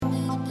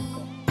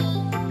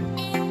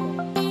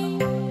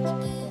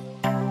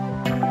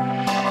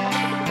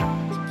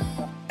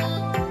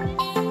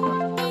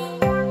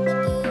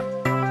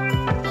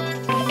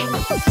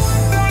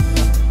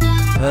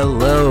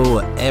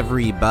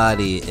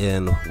everybody,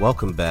 and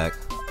welcome back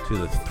to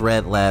the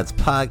Thread Lads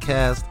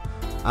podcast.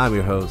 I'm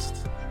your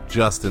host,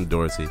 Justin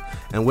Dorsey,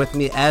 and with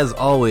me, as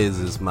always,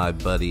 is my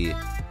buddy,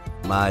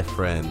 my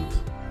friend,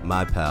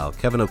 my pal,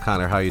 Kevin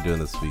O'Connor. How are you doing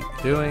this week?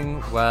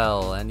 Doing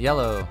well, and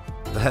yellow.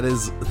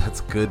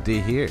 That's good to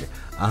hear.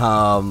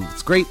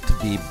 It's great to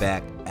be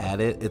back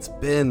at it. It's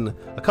been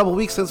a couple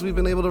weeks since we've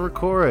been able to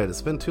record.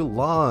 It's been too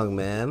long,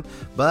 man.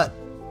 But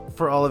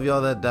for all of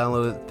y'all that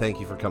downloaded, thank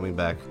you for coming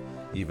back.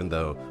 Even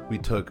though we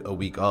took a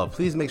week off,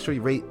 please make sure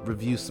you rate,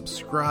 review,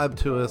 subscribe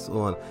to us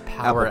on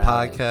Apple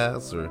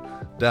Podcasts, or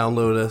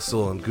download us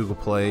on Google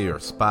Play or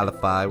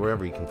Spotify,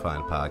 wherever you can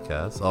find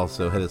podcasts.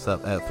 Also, hit us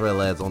up at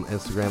ThreadLads on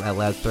Instagram, at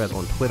LadsThread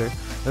on Twitter.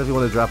 And if you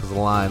want to drop us a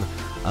line,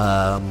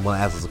 want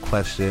to ask us a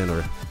question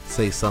or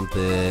say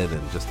something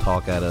and just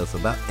talk at us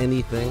about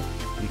anything,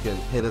 you can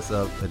hit us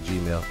up at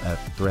Gmail at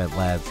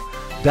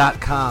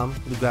threadlads.com.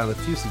 We've gotten a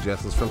few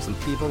suggestions from some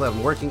people that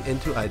I'm working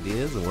into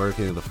ideas and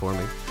working into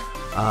forming.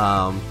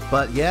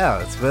 But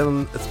yeah, it's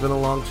been a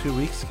long 2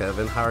 weeks,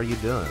 Kevin. How are you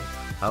doing?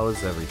 How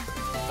is everything?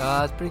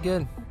 It's pretty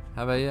good.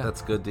 How about you?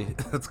 That's good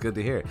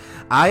to hear.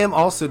 I am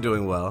also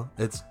doing well.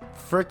 It's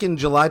frickin'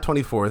 July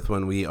 24th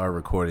when we are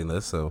recording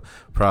this, so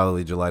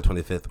probably July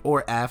 25th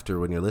or after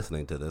when you're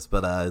listening to this.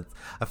 But I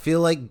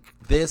feel like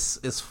this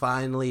is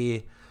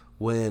finally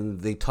when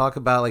they talk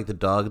about like the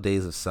dog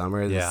days of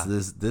summer. Yeah.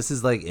 This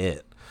is like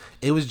it.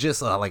 It was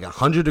just like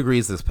 100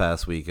 degrees this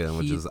past weekend,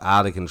 which is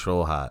out of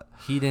control hot.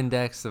 Heat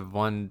index of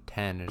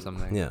 110 or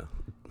something. Yeah.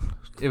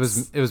 It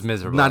was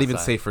miserable. Not outside. even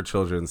safe for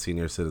children and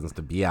senior citizens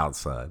to be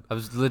outside. I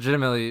was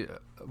legitimately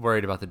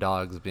worried about the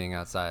dogs being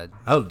outside.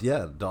 Oh,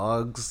 yeah.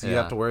 Dogs you Yeah.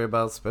 have to worry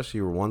about, especially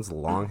your one's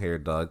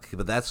long-haired dog.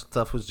 But that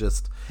stuff was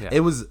just, Yeah.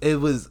 it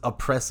was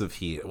oppressive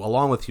heat,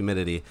 along with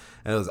humidity,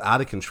 and it was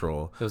out of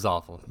control. It was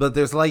awful. But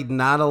there's like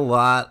not a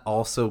lot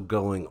also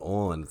going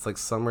on. It's like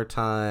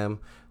summertime.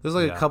 There's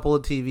like a couple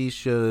of TV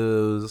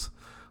shows,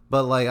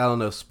 but like, I don't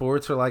know,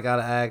 sports are like out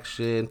of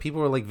action.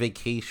 People are like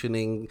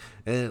vacationing,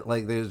 and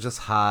like they're just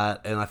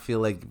hot. And I feel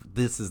like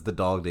this is the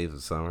dog days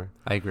of summer.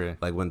 I agree.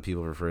 Like when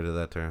people refer to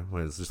that term,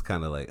 when it's just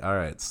kind of like, all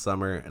right, it's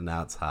summer and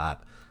now it's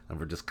hot, and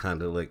we're just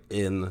kind of like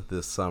in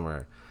this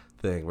summer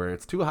thing where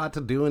it's too hot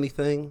to do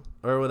anything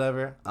or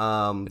whatever.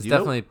 It's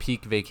definitely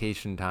peak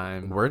vacation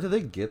time. Where do they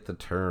get the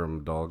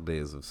term dog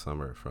days of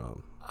summer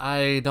from?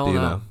 I don't Do you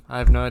know. know? I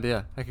have no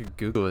idea. I could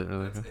Google it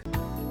really quick.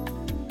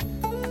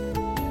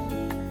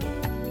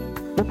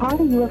 The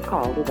party you have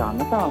called is on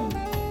the phone.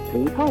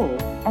 Please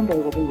hold, and they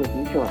will be with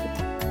you shortly.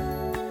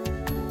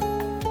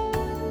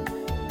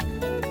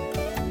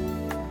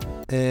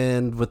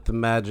 And with the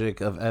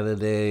magic of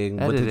editing,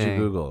 what did you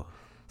Google?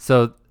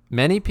 So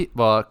many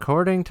people, well,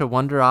 according to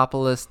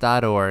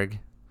Wonderopolis.org,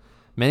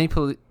 many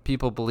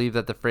people believe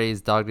that the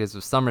phrase "dog days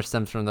of summer"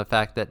 stems from the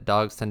fact that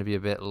dogs tend to be a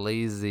bit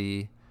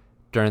lazy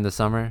during the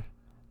summer.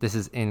 This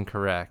is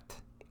incorrect.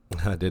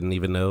 I didn't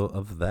even know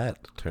of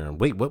that term.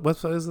 Wait, what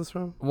website is this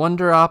from?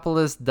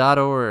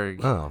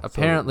 Wonderopolis.org. Oh,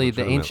 Apparently, so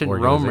the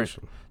legitimate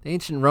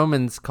ancient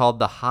Romans called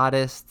the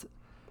hottest,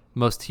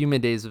 most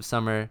humid days of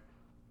summer.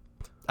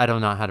 I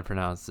don't know how to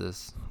pronounce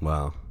this.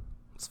 Wow,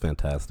 it's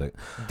fantastic.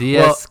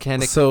 Dies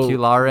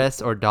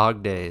caniculares, or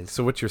dog days.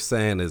 So what you're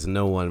saying is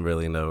no one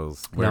really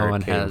knows where No it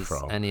one came has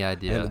from. any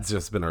idea. And it's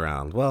just been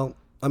around. Well,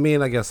 I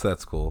mean, I guess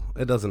that's cool.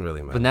 It doesn't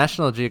really matter. But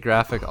National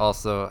Geographic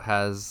also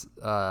has.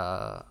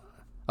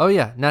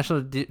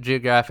 National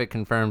Geographic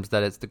confirms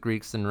that it's the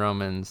Greeks and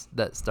Romans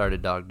that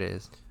started dog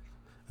days.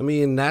 I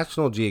mean,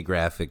 National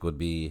Geographic would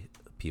be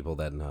people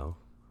that know.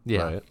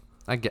 Yeah, right?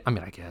 I guess.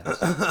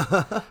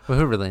 But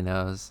who really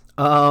knows?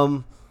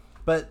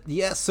 But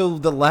yeah, so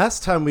the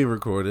last time we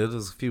recorded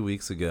was a few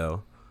weeks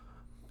ago.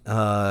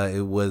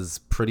 It was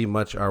pretty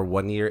much our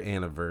 1 year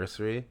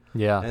anniversary.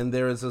 Yeah. And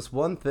there was this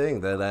one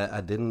thing that I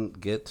didn't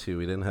get to.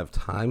 We didn't have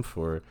time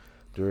for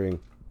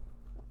during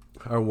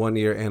our 1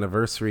 year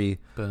anniversary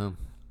Boom.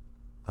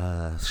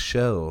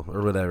 show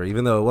or whatever,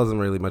 even though it wasn't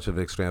really much of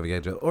an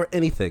extravaganza or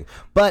anything.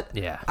 But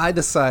Yeah. I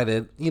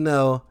decided,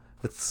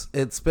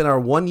 it's been our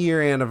 1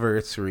 year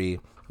anniversary.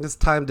 It's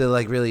time to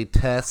like really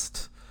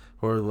test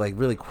or like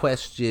really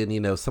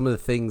question, some of the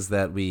things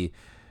that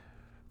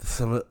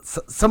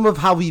some of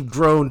how we've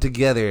grown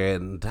together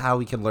and how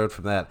we can learn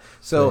from that.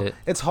 So Right.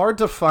 it's hard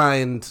to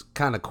find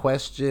kind of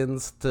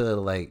questions to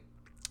like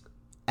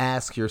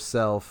ask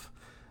yourself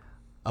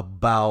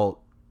about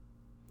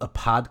a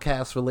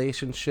podcast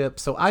relationship.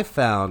 So I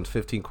found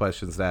 15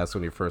 questions to ask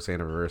on your first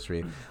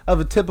anniversary of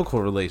a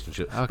typical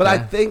relationship. Okay. But I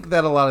think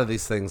that a lot of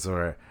these things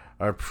are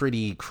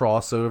pretty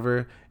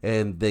crossover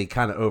and they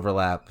kind of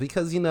overlap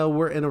because,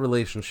 we're in a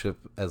relationship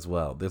as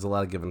well. There's a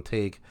lot of give and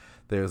take.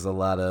 There's a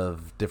lot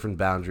of different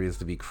boundaries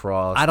to be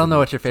crossed. I don't know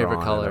and what your favorite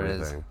drawn color and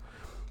is.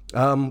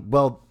 everything.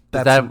 Well,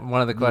 that's that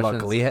one of the questions?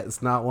 Luckily,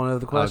 it's not one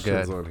of the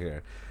questions good. on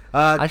here.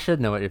 I should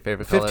know what your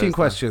favorite color is. 15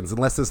 questions.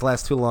 Unless this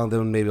lasts too long,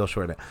 then maybe I'll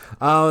shorten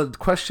it.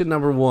 Question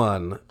number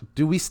 1.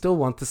 Do we still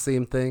want the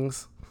same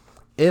things?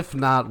 If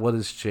not, what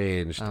has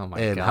changed? Oh my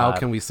and God. how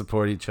can we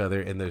support each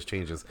other in those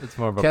changes? It's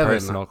more of a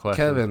personal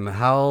question. Kevin,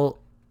 how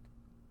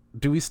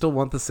do we still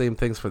want the same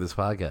things for this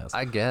podcast?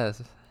 I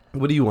guess.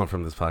 What do you want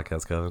from this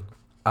podcast, Kevin?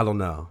 I don't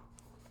know.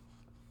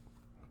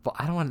 But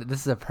I don't want.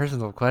 This is a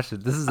personal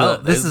question. This is Oh,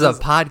 this is a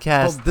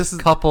podcast. well, this is-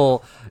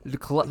 couple.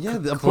 Yeah,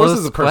 of course close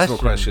it's a personal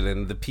question,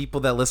 and the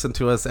people that listen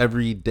to us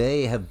every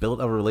day have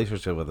built a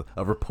relationship with us,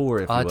 a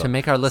rapport, if you will. To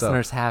make our So,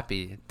 listeners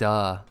happy.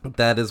 Duh.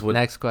 that is what.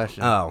 Next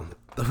question. Oh,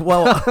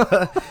 well,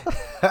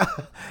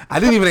 I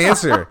didn't even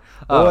answer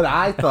what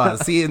I thought.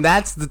 See, and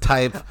that's the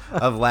type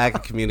of lack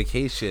of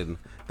communication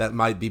that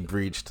might be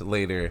breached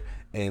later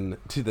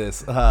into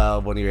this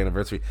 1 year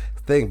anniversary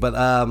thing. But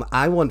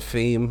I want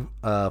fame,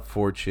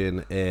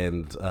 fortune,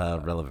 and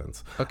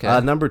relevance. Okay.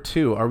 Number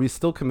 2, are we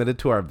still committed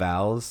to our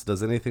vows?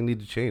 Does anything need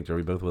to change? Are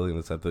we both willing to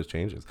accept those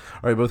changes?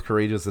 Are we both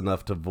courageous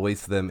enough to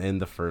voice them in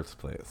the first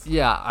place?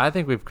 Yeah, I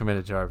think we've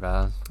committed to our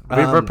vows.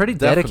 We're pretty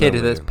dedicated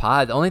to this definitely.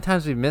 pod. The only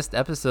times we've missed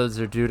episodes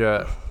are due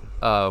to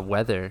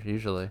weather,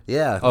 usually.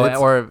 Yeah. Oh, it's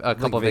or a like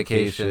couple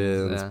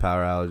vacations. Yeah.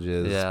 power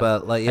outages. Yeah.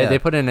 But like, Hey, yeah. they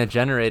put in a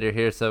generator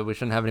here, so we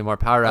shouldn't have any more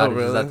power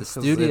outages at the 'Cause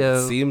studio.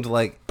 It seemed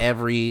like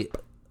every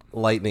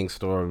lightning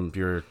storm,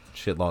 your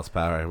shit lost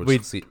power,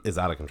 which is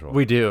out of control.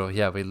 We do.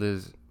 Yeah, we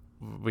lose.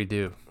 We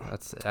do.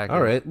 That's accurate.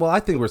 All right. Well, I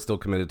think we're still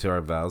committed to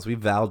our vows. We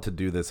vowed to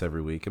do this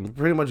every week, and we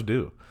pretty much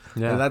do.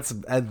 Yeah. And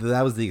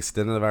that was the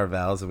extent of our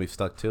vows, and we've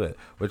stuck to it.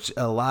 Which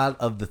a lot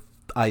of the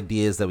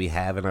ideas that we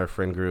have in our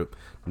friend group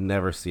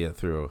never see it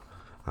through.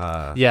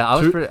 Yeah, I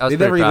was they pretty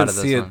never proud even of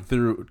this see one. it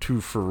through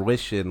to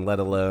fruition, let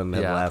alone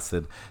have Yeah.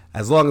 lasted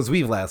as long as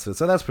we've lasted.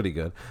 So that's pretty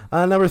good.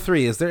 Number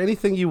 3, is there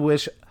anything you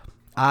wish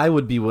I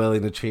would be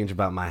willing to change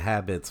about my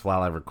habits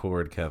while I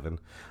record, Kevin?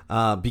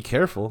 Be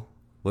careful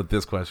with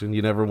this question.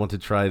 You never want to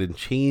try to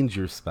change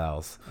your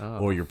spouse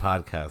or your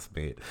podcast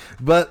mate.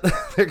 But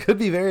there could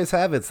be various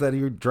habits that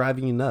are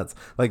driving you nuts,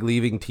 like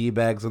leaving tea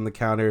bags on the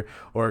counter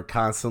or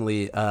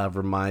constantly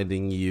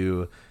reminding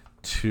you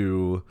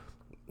to,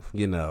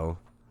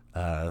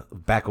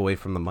 back away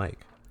from the mic.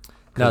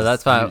 No, 'Cause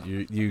that's fine.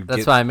 You That's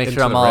get why I make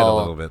sure into I'm the red all- a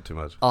little bit too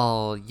much.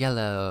 All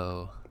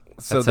yellow.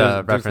 So That's a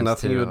there's reference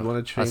nothing to you would want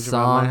to a change about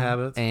my song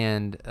habits?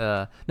 And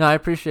no, I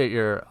appreciate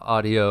your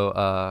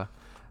audio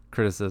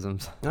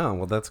criticisms, Oh,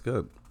 well, that's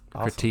good.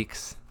 Awesome.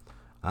 critiques.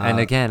 And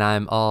again,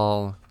 I'm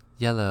all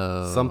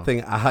yellow.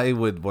 Something I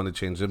would want to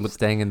change.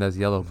 Staying in those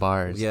yellow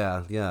bars.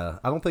 Yeah.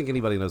 I don't think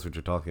anybody knows what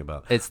you're talking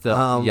about. It's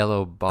the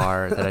yellow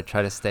bar that I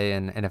try to stay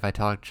in, and if I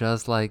talk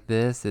just like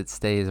this, it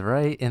stays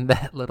right in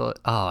that little.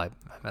 Oh, I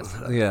messed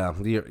it up.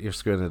 Yeah, you're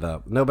screwing it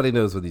up. Nobody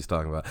knows what he's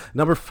talking about.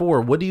 Number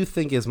 4, what do you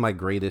think is my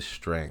greatest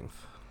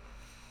strength?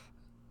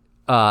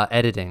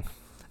 Editing.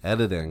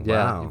 Editing.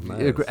 Yeah, Wow.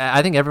 Nice.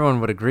 I think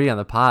everyone would agree on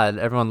the pod.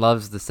 Everyone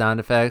loves the sound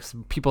effects.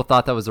 People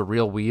thought that was a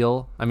real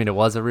wheel. I mean, it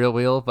was a real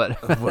wheel,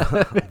 but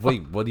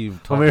Wait, what are you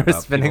talking about? when we were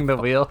spinning People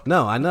the wheel.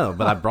 No, I know,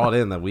 but I brought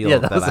in the wheel Yeah,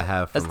 that I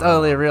have. that's from,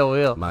 totally a real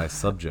wheel. My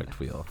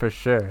subject wheel. For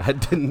sure. I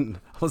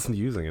wasn't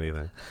using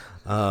anything.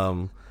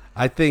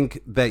 I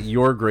think that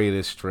your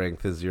greatest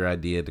strength is your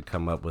idea to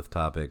come up with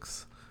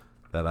topics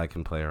that I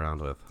can play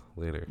around with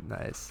later.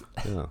 Nice.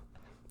 Yeah,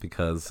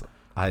 because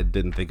I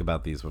didn't think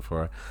about these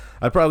before.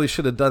 I probably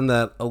should have done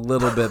that a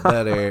little bit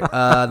better.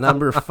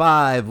 Number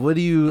 5, what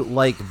do you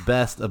like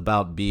best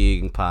about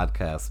being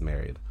podcast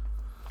married?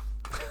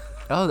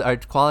 Oh, our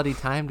quality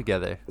time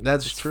together.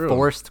 That's It's true.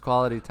 Forced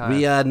quality time.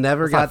 We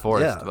never It's not got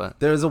forced, yeah. but-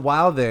 There was a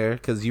while there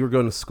because you were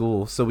going to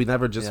school, so we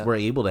never just Yeah. were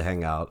able to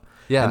hang out.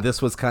 Yeah. And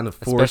this was kind of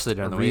forced Especially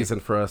during the week. reason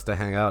for us to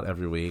hang out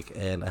every week,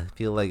 and I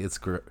feel like it's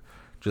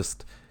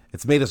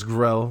made us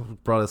grow,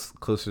 brought us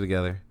closer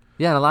together.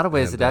 Yeah, in a lot of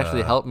ways, And, it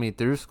actually helped me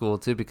through school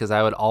too, because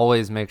I would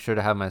always make sure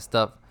to have my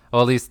stuff,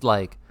 well, at least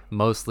like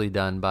mostly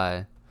done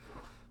by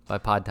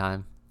pod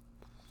time.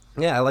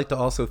 Yeah, I like to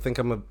also think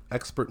I'm an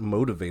expert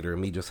motivator.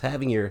 Me just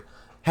having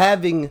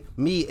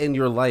me in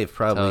your life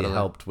probably Totally.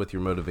 helped with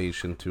your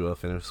motivation to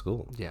finish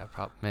school. Yeah,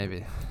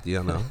 maybe.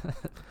 You know,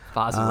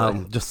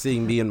 Possibly. just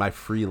seeing me in my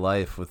free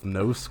life with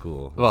no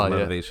school Well, was yeah.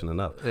 motivation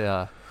enough.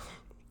 Yeah.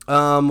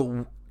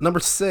 Number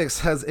 6,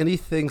 has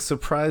anything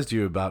surprised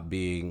you about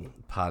being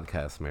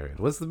podcast married?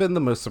 What's been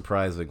the most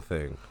surprising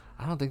thing?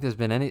 I don't think there's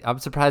been any. I'm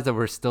surprised that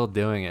we're still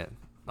doing it.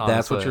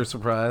 That's what honestly. you're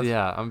surprised?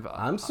 Yeah.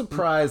 I'm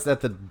surprised at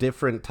the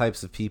different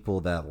types of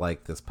people that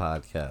like this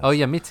podcast. Oh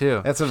yeah, me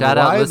too. That's a Shout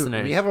out wide,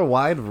 listeners.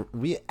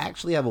 We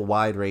actually have a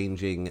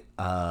wide-ranging,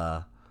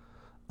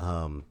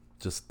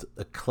 just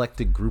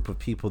eclectic group of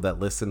people that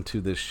listen to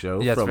this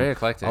show. Yeah, it's from very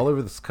eclectic. all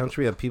over this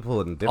country. We have people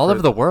in different, all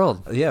over the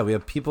world. Yeah, we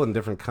have people in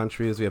different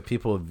countries. We have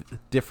people of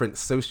different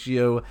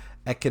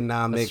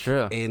socio-economic That's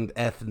true. and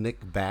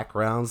ethnic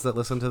backgrounds that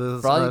listen to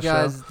this. For all you show.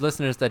 guys,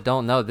 listeners that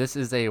don't know, this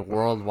is a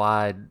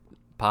worldwide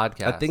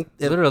podcast. I think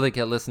literally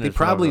get listeners. They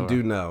from probably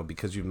everywhere. do know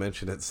because you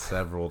mentioned it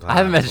several times. I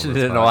haven't on mentioned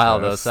this it in a while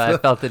podcast. though, so I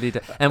felt the need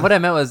to. And what I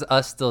meant was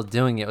us still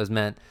doing it was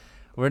meant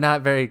we're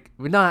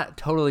not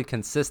totally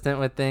consistent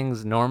with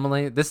things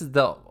normally. This is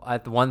the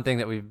one thing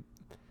that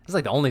it's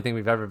like the only thing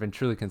we've ever been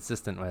truly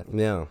consistent with.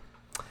 Yeah,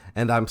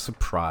 and I'm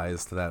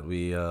surprised that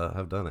we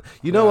have done it.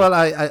 You know what?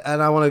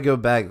 I want to go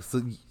back.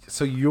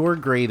 So your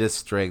greatest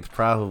strength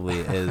probably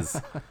is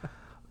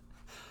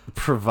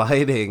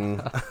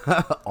providing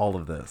all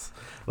of this.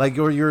 Like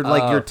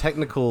your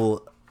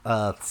technical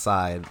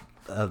side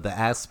of the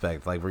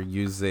aspect. Like we're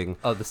using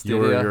the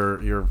studio.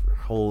 your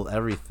whole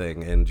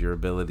everything and your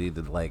ability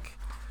to like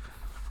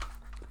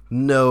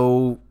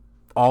know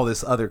all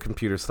this other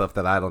computer stuff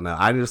that I don't know.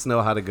 I just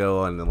know how to go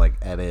on and like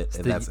edit,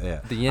 and that's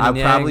it. The yin I and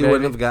yang, probably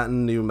wouldn't baby. have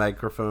gotten new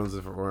microphones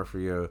if it weren't for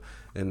you,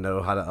 and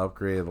know how to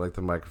upgrade like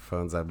the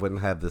microphones. I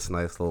wouldn't have this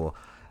nice little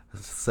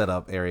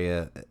setup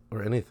area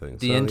or anything.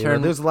 The So,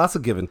 intern- there's lots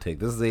of give and take.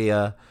 This is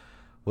a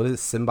what is it,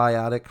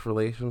 symbiotic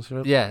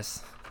relationship?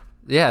 Yes.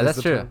 Yeah, That's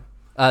that's the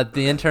true.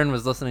 The intern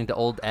was listening to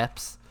old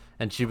EPs,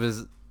 and she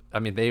was. I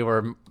mean, they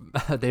were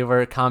they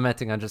were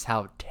commenting on just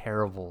how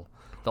terrible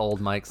the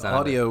old mic The sounded.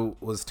 audio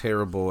was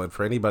terrible, and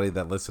for anybody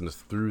that listens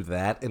through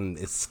that and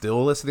is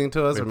still listening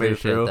to us We or made it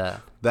appreciate through,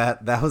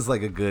 that. that was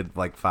like a good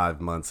like 5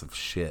 months of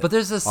shit. But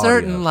there's a audio.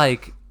 certain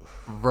like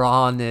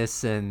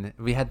rawness, and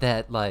we had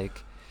that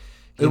like.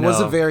 It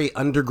was a very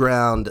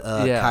underground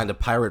Yeah. kind of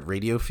pirate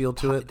radio feel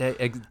to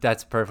it.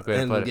 That's a perfect way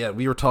to put And it. yeah,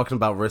 we were talking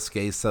about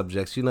risque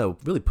subjects,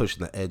 really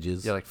pushing the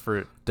edges. Yeah, like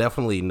fruit.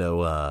 Definitely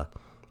no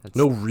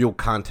real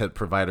content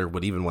provider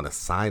would even want to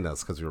sign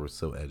us because we were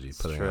so edgy,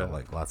 putting true. out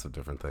like lots of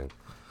different things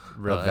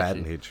Real of that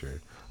edgy.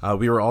 nature.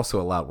 We were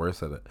also a lot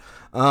worse at it.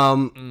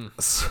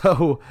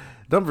 So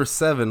number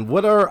 7,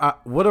 what are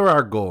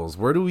our goals?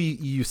 Where do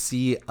you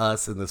see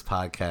us in this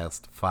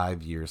podcast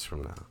 5 years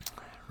from now?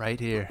 Right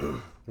here.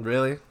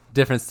 Really?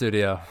 Different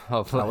studio,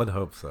 hopefully. I would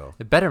hope so.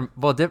 Better,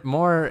 well,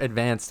 more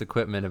advanced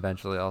equipment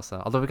eventually.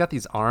 Also, although we got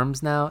these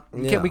arms now,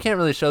 Yeah. we can't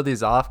really show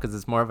these off because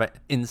it's more of an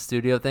in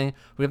studio thing.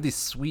 We have these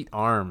sweet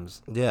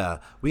arms. Yeah,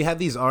 we have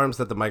these arms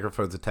that the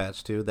microphone's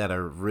attached to that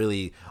are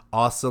really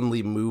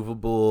awesomely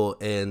movable,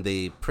 and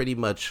they pretty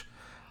much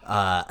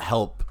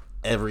help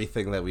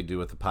everything that we do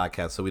with the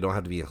podcast, so we don't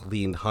have to be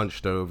leaned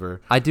hunched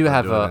over. I do or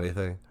have doing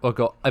anything. Well,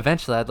 go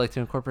eventually. I'd like to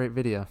incorporate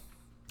video.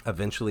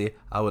 Eventually,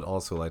 I would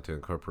also like to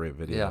incorporate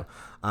video. Yeah.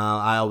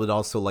 I would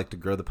also like to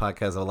grow the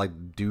podcast. I would like to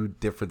do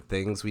different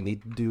things. We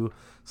need to do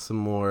some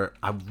more.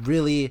 I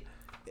really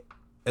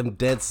am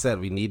dead set.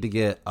 We need to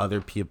get other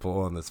people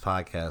on this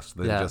podcast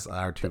than Yeah. just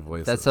our two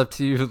voices. That's up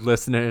to you,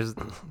 listeners.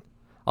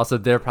 Also,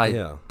 they're probably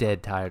Yeah.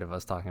 dead tired of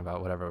us talking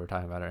about whatever we're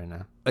talking about right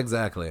now.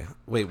 Exactly.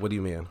 Wait, what do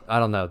you mean? I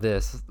don't know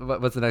this.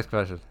 What's the next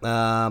question?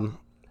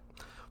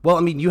 Well,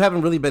 I mean, you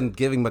haven't really been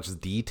giving much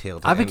detail.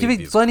 To I've been any giving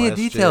these plenty of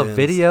detail. questions.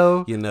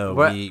 Video.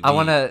 Where I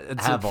want to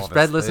have all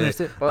spread this listeners.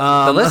 thing.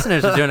 The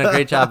listeners are doing a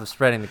great job of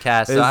spreading the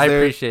cast, so Is I there-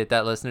 appreciate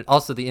that, listener.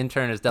 Also, the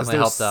intern has definitely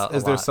helped out.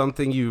 Is a there lot.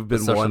 something you've been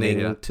social wanting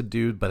media. to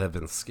do but have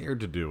been scared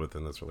to do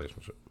within this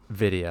relationship?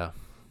 Video?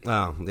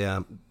 Oh,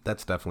 yeah,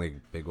 that's definitely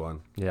a big one.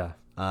 Yeah.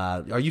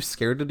 Are you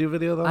scared to do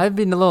video though? I've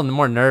been a little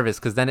more nervous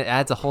because then it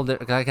adds a whole.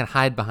 I can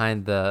hide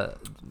behind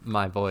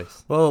my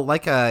voice Well,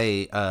 like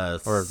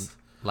or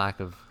lack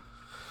of.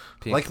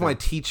 like my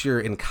teacher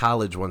in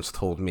college once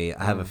told me,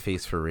 I have a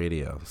face for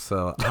radio.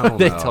 So I don't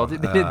They know, told you?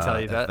 They didn't tell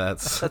you if that?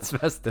 That's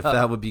messed if up.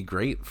 that would be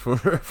great for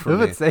Who me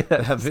would say that?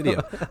 to have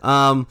video.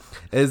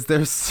 Is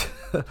there's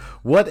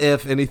what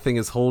if anything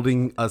is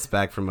holding us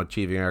back from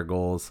achieving our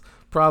goals?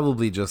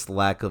 Probably just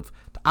lack of.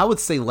 I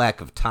would say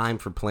lack of time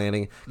for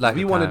planning. Lack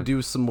We of want to time.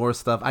 do some more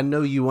stuff. I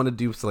know you want to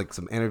do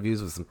some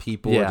interviews with some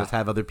people, Yeah. or just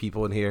have other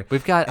people in here.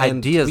 We've got And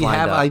ideas We lined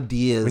have up.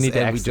 ideas, We need to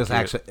and we just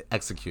execute. actually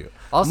execute.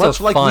 Also, Much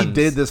like we funds.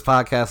 did this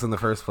podcast in the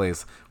first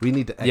place, we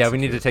need to. Execute. Yeah, we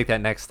need to take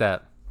that next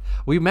step.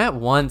 We met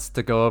once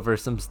to go over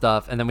some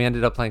stuff, and then we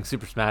ended up playing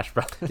Super Smash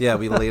Bros. Yeah,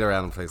 we laid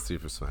around and played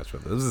Super Smash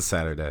Bros. It was a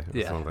Saturday. It was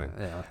Yeah, something.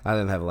 yeah. I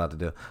didn't have a lot to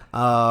do.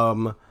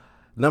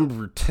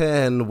 Number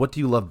 10. What do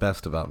you love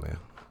best about me?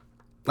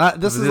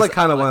 This is like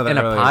kind of one of the in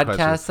a earlier podcast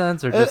questions.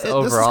 sense, or just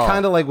overall. This is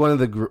kind of like one of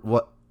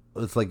the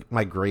it's like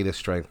my greatest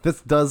strength.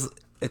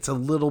 It's a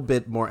little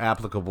bit more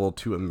applicable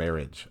to a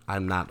marriage.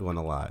 I'm not going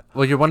to lie.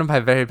 Well, you're one of my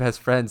very best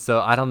friends,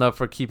 so I don't know if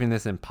we're keeping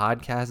this in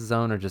podcast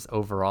zone or just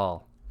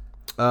overall.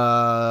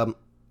 Um,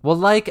 Well,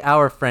 like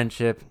our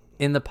friendship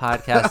in the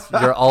podcast,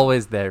 you're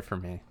always there for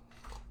me.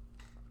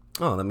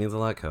 Oh, that means a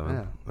lot, Kevin.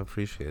 Yeah. I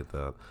appreciate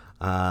that.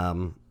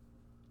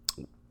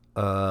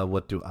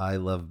 What do I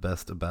love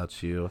best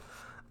about you?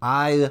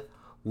 I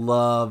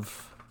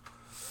love.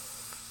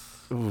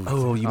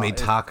 You made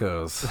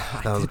tacos.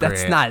 That was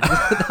That's great. not.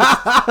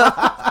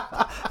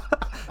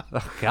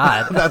 Oh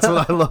God. That's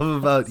what I love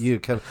about you,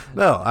 Kevin.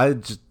 No, I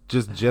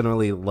just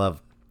generally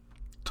love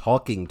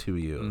talking to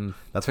you.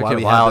 That's Took why you a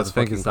we while have this to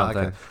think fucking of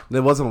something. podcast. It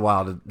wasn't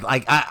wild.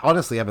 Like I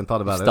honestly haven't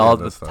thought about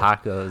Stalled it. with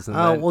tacos. And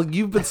Oh then, well,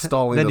 you've been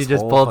stalling. then you this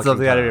just whole pulled fucking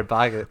something out of time. your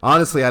pocket.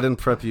 Honestly, I didn't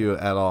prep you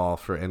at all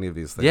for any of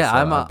these things. Yeah, so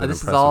I'm. I've been This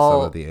is impressed with some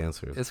all. of the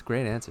answers. It's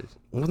great answers.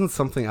 It wasn't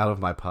something out of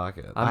my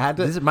pocket. I had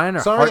to. these are mine are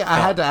sorry, I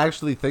heartfelt. had to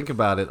actually think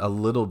about it a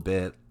little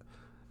bit.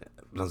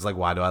 I was like,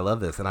 why do I love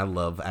this? And I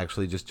love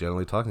actually just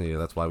generally talking to you.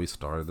 That's why we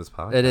started this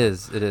podcast. It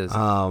is. It is.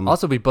 Um,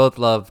 Also, we both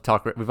love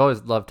talk. We've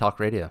always loved talk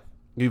radio.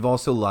 We've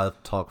also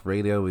loved talk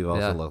radio. We've also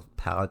Yeah. loved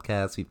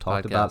podcasts. We've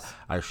talked about Podcasts.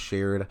 our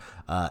shared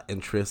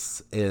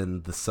interests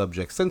in the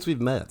subject since we've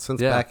met,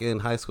 since Yeah. back in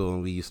high school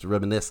when we used to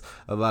reminisce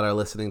about our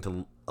listening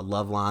to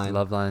Loveline.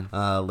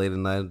 Loveline. Late at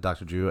night,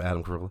 Dr. Drew,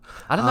 Adam Carolla.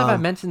 I don't know if I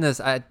mentioned this.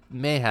 I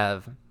may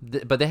have,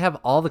 but they have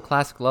all the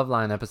classic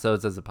Loveline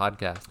episodes as a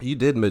podcast. You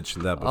did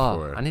mention that Oh,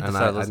 before. I need to and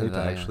start I listening need to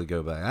that, actually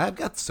go back. I've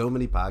got so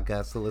many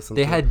podcasts to listen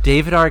They to. had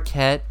David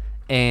Arquette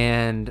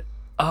and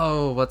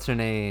what's her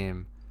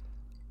name?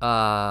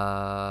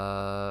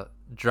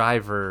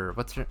 Driver.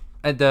 What's her?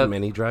 The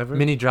Mini Driver?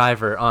 Mini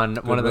Driver on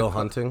one of the Will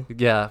Hunting?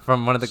 Yeah,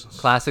 from one of the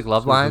classic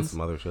love lines. Some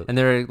other shit. And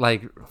they were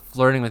like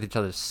flirting with each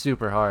other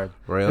super hard.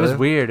 It was Really?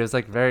 weird. It was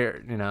like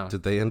very,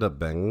 Did they end up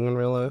banging in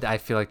real life? I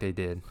feel like they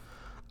did.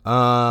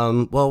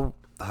 Well,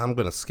 I'm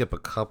gonna skip a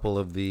couple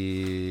of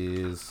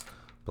these.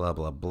 Blah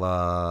blah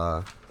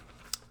blah.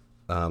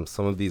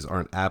 Some of these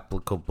aren't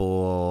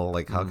applicable.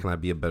 Like, how can I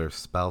be a better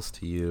spouse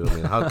to you? I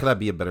mean, how can I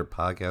be a better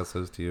podcast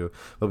host to you?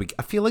 But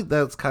I feel like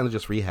that's kind of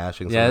just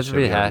rehashing. Yeah, some it's shit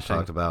we already rehashing.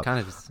 talked about. Kind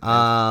of just.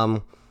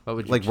 What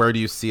would you Like, where do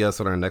you see us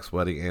on our next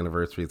wedding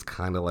anniversary? It's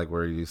kind of like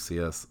where do you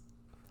see us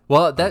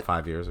well, in that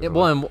 5 years? Or yeah, something?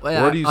 well,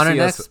 and, Where do you on our see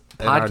next us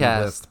in our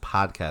podcast. next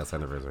podcast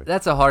anniversary?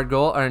 That's a hard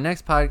goal. Our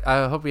next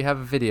I hope we have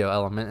a video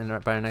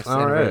element by our next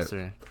All right.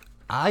 anniversary.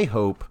 I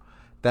hope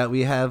that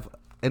we have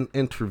an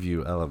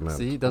interview element.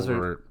 See, those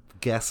are- or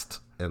guest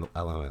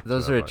element.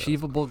 Those to are our podcast.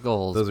 achievable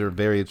goals. Those are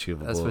very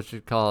achievable. That's what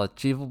you call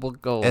achievable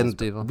goals, and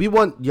people. we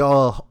want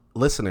y'all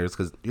listeners,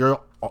 because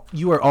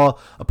you are all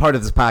a part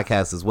of this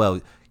podcast as well.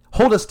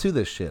 Hold us to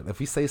this shit. If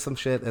we say some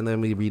shit and then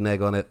we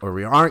renege on it, or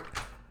we aren't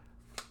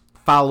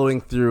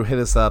following through, hit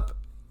us up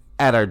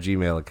at our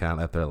Gmail account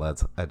at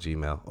threadlads at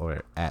Gmail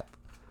or at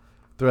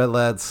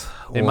threadlads.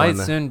 It might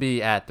soon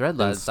be at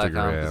threadlads.com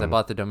because I Instagram.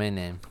 bought the domain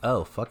name.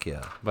 Oh fuck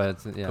yeah! But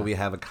it's, yeah. Can we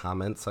have a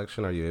comment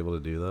section? Are you able to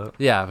do that?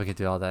 Yeah, we could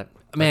do all that.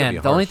 Man, be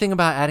the only harsh. thing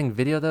about adding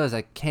video though is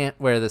I can't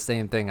wear the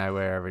same thing I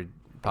wear every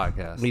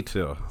podcast. Me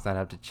too. 'Cause I'd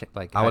have to check.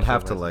 Like I would actually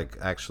have to wear like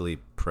actually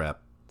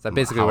prep. So I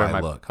basically how wear I my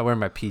look. I wear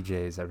my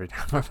PJs every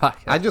time we're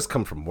podcast. I just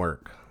come from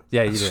work.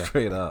 Yeah, you do.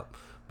 Straight up.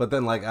 But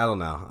then, like, I don't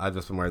know. I've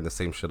just been wearing the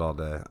same shit all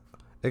day.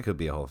 It could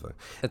be a whole thing.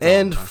 It's all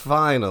And fine.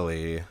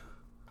 finally,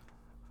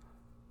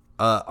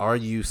 are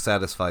you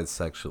satisfied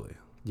sexually?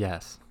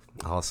 Yes.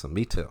 Awesome.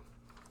 Me too.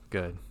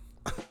 Good.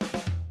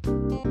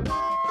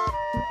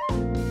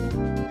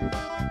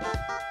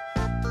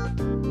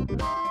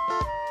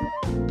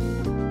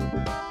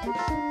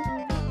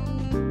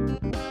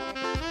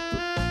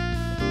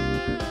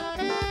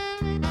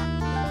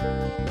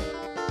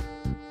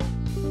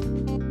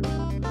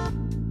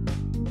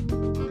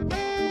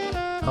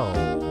 All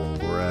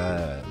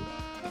right.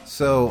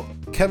 So,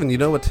 Kevin, you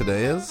know what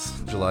today is?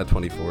 July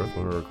 24th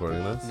when we're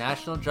recording this?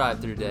 National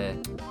Drive-Through Day.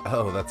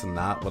 Oh, that's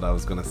not what I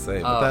was going to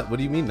say. But Oh. what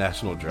do you mean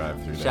National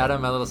Drive-Thru Day? Shout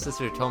out my little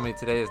sister who told me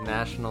today is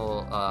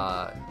National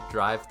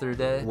Drive-Through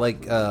Day.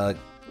 Like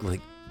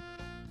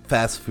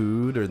fast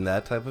food or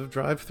that type of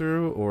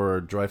drive-through, or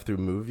drive-through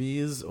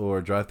movies, or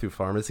drive-through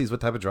pharmacies?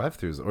 What type of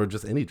drive-throughs? Or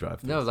just any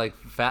drive-through? No, like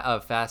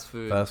fast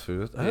food. Fast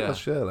food? Oh, Yeah.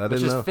 shit. I Which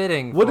didn't is know.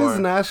 fitting What for- is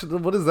national?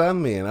 What does that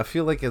mean? I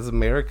feel like it's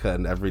America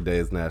and every day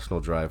is National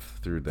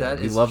Drive-Through Day. That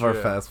We is love our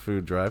true. fast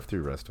food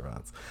drive-through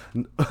restaurants.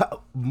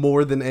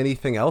 More than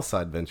anything else,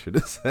 I'd venture to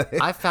say.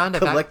 I found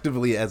if I-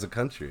 collectively as a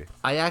country.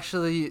 I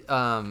actually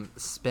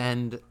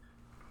spend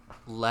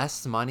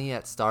less money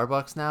at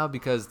Starbucks now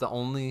because the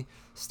only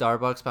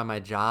Starbucks by my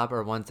job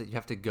are ones that you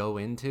have to go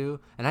into,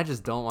 and I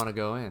just don't want to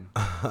go in.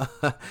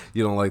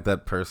 You don't like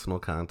that personal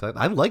contact?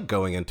 I like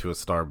going into a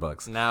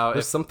Starbucks. Now,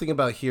 There's if- something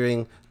about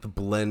hearing the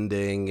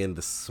blending and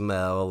the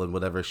smell and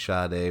whatever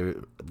Sade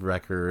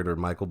record or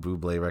Michael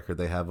Bublé record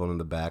they have on in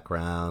the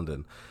background,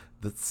 and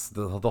that's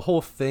the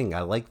whole thing.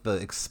 I like the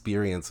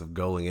experience of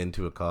going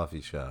into a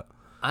coffee shop.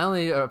 I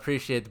only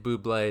appreciate the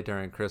Bublé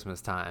during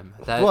Christmas time.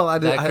 That, Well, I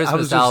did- that I Christmas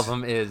was just-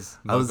 album is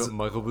I was-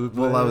 Michael Bublé.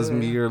 Well, I was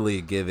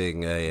merely giving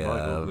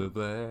Michael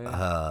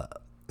Bublé.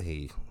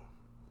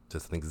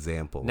 just an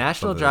example.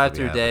 National Something that could be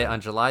Drive-Through Day happening.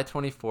 on July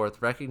 24th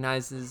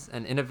recognizes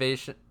an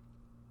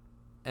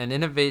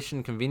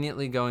innovation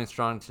conveniently going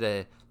strong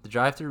today. The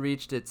drive-through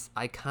reached its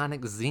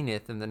iconic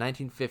zenith in the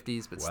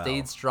 1950s, but Wow.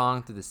 stayed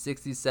strong through the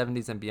 60s,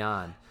 70s, and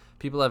beyond.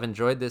 People have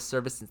enjoyed this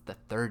service since the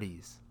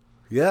 30s.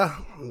 Yeah,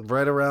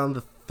 right around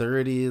the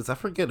 30s. I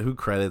forget who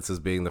credits as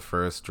being the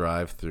first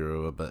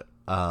drive-through, but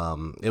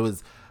it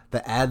was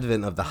the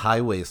advent of the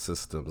highway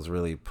systems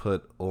really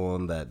put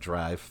on that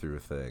drive-through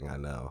thing. I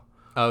know.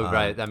 Oh,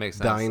 right, that makes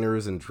sense.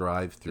 Diners and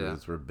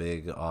drive-throughs Yeah. were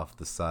big off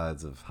the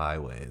sides of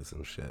highways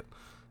and shit,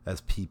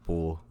 as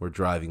people were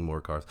driving more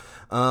cars.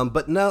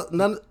 But no,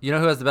 none. You know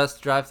who has the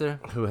best drive-through?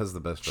 Who has the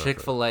best drive-through?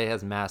 Chick-fil-A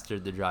has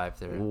mastered the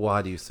drive-through.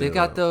 Why do you say They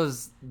got that?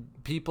 those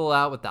people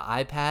out with the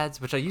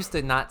iPads, which I used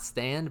to not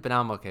stand, but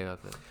now I'm okay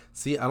with it.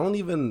 See, I don't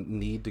even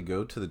need to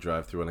go to the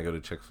drive-thru when I go to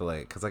Chick-fil-A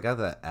because I got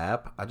that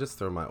app. I just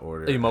throw my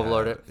order. Oh, you mobile at-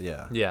 order it?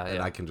 Yeah, Yeah, and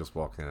yeah. I can just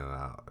walk in and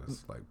out.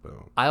 It's like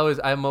boom.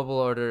 I mobile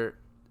order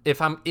if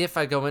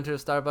I go into a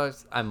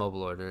Starbucks, I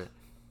mobile order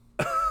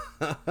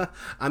it.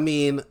 I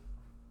mean,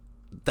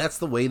 that's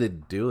the way to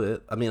do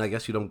it. I mean, I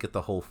guess you don't get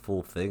the whole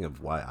full thing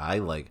of why I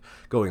like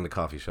going to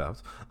coffee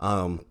shops.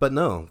 But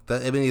no,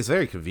 it's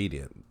very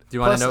convenient. Do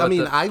you want to know? I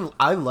mean,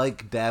 I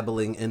like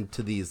dabbling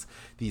into these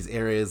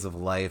areas of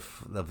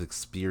life, of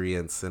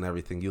experience and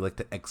everything. You like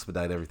to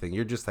expedite everything.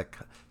 You're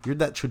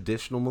that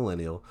traditional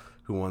millennial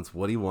who wants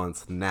what he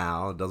wants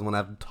now. Doesn't want to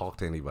have to talk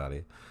to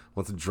anybody.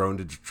 Wants a drone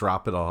to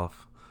drop it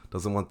off.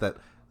 Doesn't want that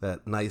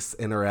nice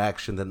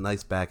interaction, that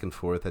nice back and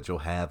forth that you'll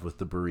have with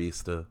the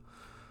barista.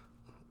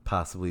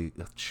 Possibly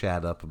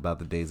chat up about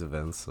the day's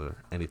events or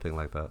anything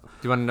like that. Do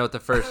you want to know what the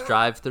first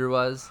drive-through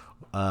was?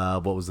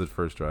 What was the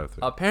first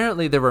drive-through?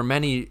 Apparently, there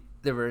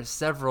were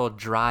several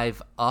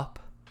drive-up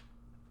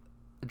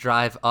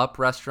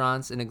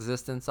restaurants in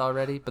existence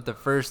already, but the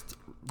first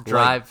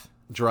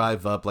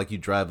drive up, like you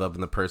drive up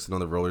and the person on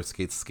the roller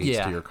skates to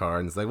your car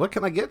and it's like, what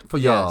can I get for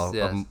Yes, y'all?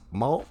 yes. A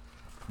malt?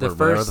 The Or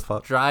whatever first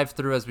fuck?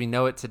 drive-through as we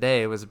know it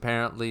today was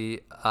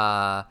apparently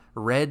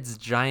Red's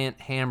Giant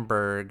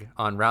Hamburg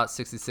on Route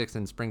 66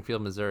 in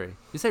Springfield, Missouri.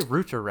 You say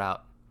route or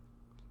route?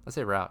 I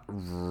say route.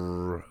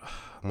 I'm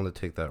gonna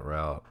take that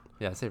route.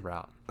 Yeah, I say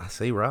route. I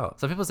say route.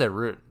 Some people say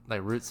route, like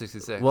Route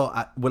 66.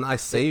 Well, when I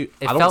say, It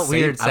I don't felt say,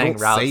 weird I saying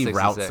don't Route say 66.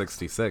 Route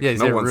 66. Yeah, you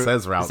no say one route-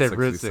 says you Route say 66.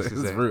 Route It's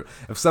 66. route.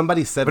 If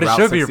somebody said But it Route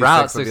should be 66, Route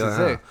I'd be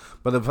like, 66.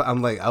 But if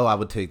I'm like, oh, I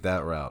would take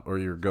that route, or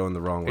you're going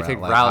the wrong You route. take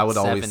Like, Route I would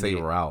always say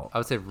 70. route. I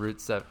would say Route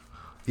 7.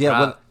 Yeah,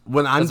 Route-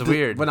 when I'm That's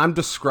weird. when I'm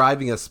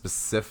describing a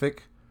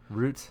specific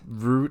Route,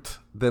 route,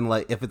 then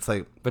like if it's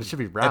like, but it should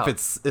be route.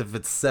 if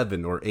it's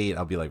 7 or 8,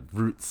 I'll be like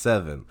Route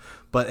 7.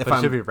 But if But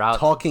it should be I'm route.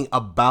 talking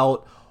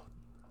about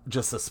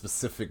just a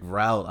specific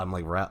route, I'm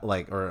like route,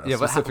 like, or a Yeah,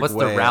 specific what's the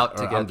way, route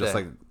to or get I'm just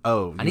there? like,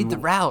 oh, I need the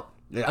route.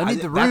 Yeah, I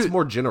need the That's route.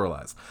 more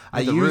generalized.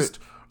 the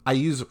I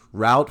use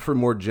route for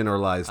more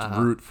generalized,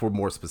 route for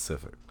more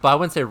specific. But I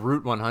wouldn't say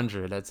Route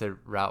 100. I'd say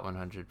Route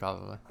 100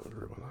 probably.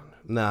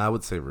 No, I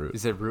would say route. You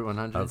said Route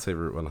 100? I would say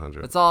route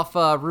 100. It's off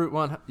Route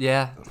 1.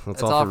 Yeah.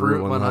 It's off of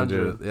Route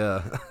 100.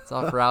 Yeah. It's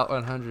off Route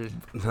 100.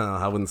 No,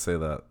 I wouldn't say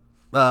that.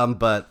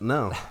 But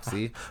no,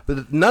 see,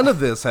 but none of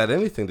this had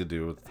anything to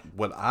do with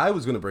what I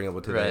was going to bring up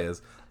with today. Right.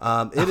 Is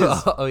it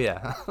is Oh,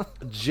 yeah.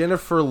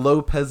 Jennifer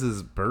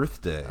Lopez's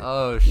birthday.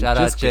 Oh, shout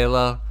out Just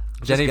J-Lo.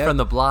 Jenny Guess- from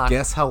the block.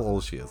 Guess how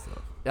old she is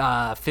though.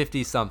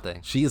 50-something.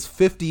 She is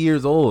 50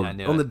 years old I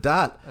knew on it. the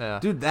dot. Yeah.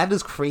 Dude, that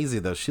is crazy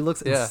though. She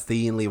looks Yeah.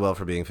 insanely well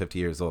for being 50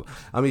 years old.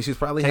 I mean, she's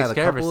probably Takes had a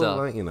care of couple of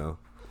herself. like,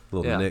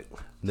 little Yeah.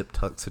 nip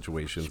tuck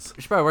situations.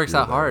 She probably works here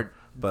out and there. hard.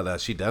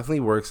 But she definitely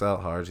works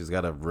out hard. She's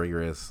got a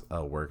rigorous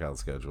workout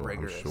schedule,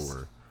 Rigorous. I'm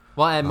sure.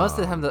 Well, and most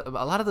of them,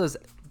 a lot of those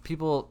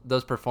people,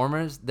 those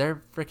performers,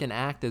 their freaking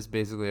act is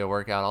basically a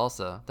workout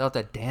also. They're out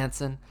there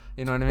dancing.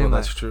 You know what I mean? Well,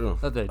 Like, that's true.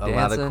 they're A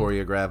lot of dancing.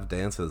 choreographed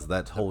dances.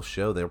 That whole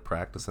show, they're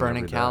practicing Burning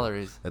every day.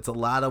 calories. It's a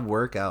lot of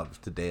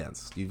workout to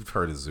dance. You've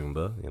heard of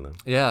Zumba,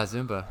 Yeah,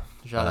 Zumba.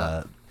 Shout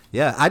out.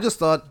 Yeah, I just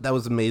thought that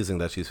was amazing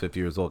that she's 50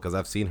 years old because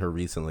I've seen her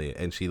recently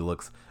and she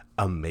looks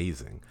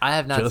amazing. I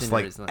have not just seen her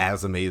like recently.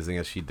 as amazing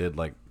as she did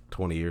like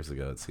 20 years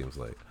ago. It seems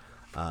like,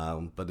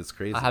 but it's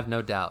crazy. I have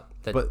no doubt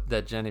But-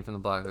 that Jenny from the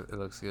block, it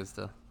looks good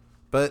still.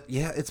 But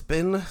yeah, it's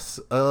been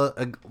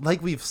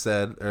like we've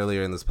said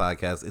earlier in this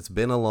podcast, it's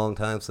been a long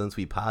time since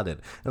we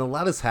potted, and a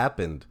lot has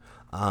happened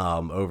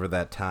over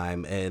that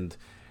time. And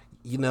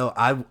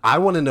I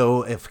want to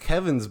know if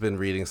Kevin's been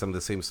reading some of the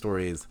same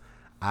stories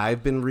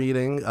I've been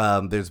reading.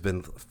 There's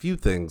been a few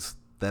things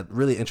that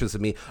really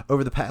interested me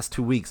over the past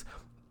 2 weeks.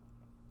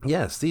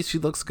 Yeah, see, she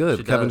looks good.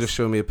 She Kevin does. just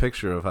showed me a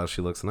picture of how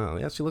she looks now.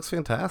 Yeah, she looks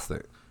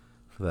fantastic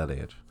for that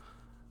age.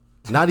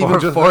 Not even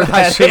just for I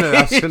that shouldn't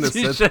age, have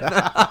you said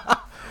that.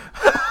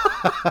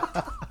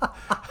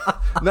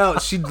 No,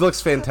 she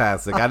looks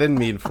fantastic. I didn't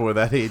mean for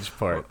that age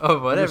part. Oh,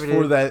 whatever, Just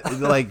for dude.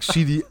 that, like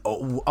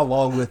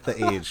along with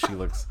the age, she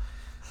looks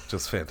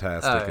just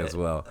fantastic All right. as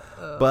well.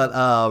 But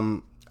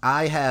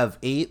I have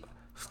 8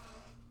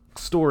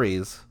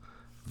 stories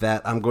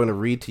that I'm going to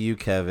read to you,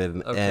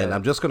 Kevin, Okay. and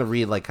I'm just going to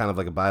read like kind of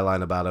like a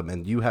byline about them,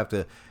 and you have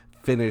to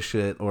finish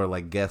it or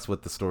like guess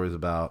what the story's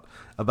about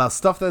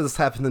stuff that has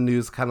happened in the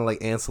news, kind of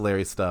like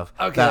ancillary stuff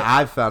Okay. that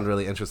I've found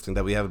really interesting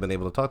that we haven't been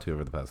able to talk to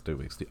over the past 2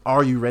 weeks.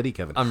 Are you ready,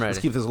 Kevin? I'm Let's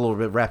ready. keep this a little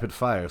bit rapid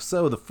fire.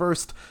 So the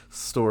first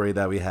story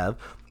that we have,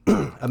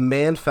 a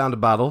man found a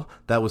bottle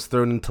that was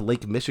thrown into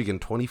Lake Michigan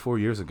 24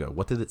 years ago.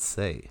 What did it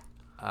say?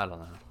 I don't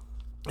know.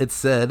 It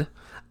said,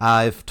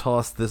 "I've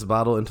tossed this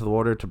bottle into the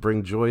water to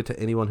bring joy to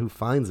anyone who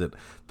finds it.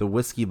 The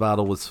whiskey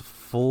bottle was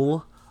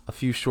full a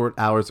few short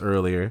hours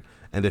earlier,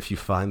 and if you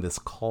find this,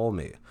 call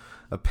me."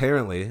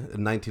 Apparently,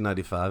 in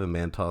 1995, a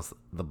man tossed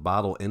the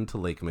bottle into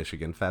Lake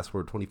Michigan. Fast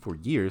forward 24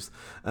 years,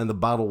 and the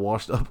bottle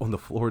washed up on the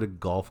Florida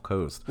Gulf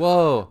Coast.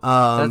 Whoa,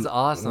 that's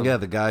awesome. Yeah,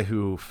 the guy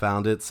who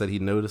found it said he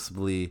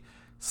noticeably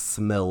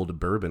smelled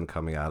bourbon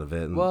coming out of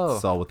it and Whoa.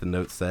 saw what the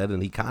note said,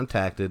 and he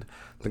contacted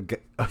the guy.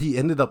 He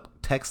ended up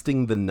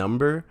texting the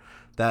number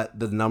that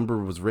the number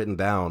was written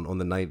down on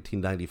the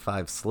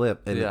 1995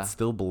 slip, and Yeah. it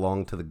still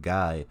belonged to the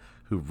guy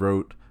who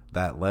wrote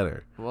that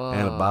letter Whoa.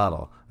 and a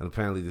bottle. And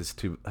apparently these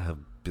two have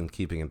been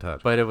keeping in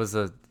touch. But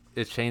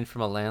it changed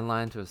from a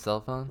landline to a cell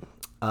phone?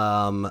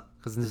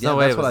 Because there's Yeah, no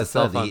way that's it was what I a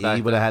cell said. phone He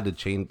back would have then. had to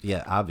change.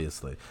 Yeah,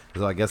 obviously.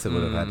 So I guess it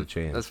would have had to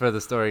change. That's where the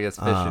story gets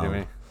fishy to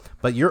me.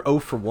 But you're 0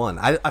 for 1.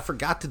 I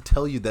forgot to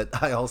tell you that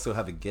I also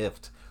have a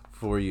gift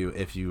for you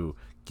if you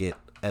get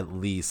at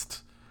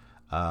least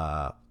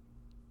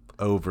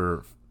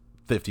over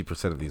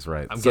 50% of these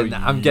right. I'm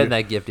getting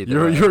that gift either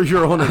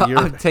You're way. on it.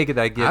 I'm taking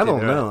that gift. I don't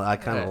either way. know. I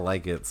kind of All right.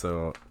 like it.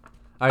 So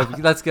All right,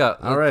 let's go.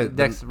 all right.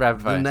 Next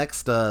rapid fire. The next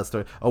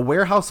story. A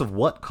warehouse of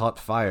what caught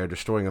fire,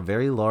 destroying a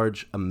very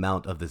large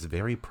amount of this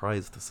very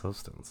prized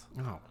substance?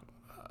 Oh,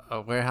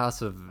 a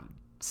warehouse of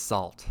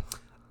salt.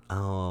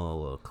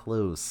 Oh,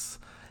 close.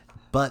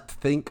 But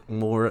think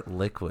more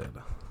liquid.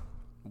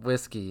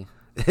 Whiskey.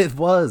 It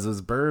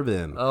was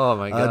bourbon. Oh,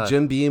 my God.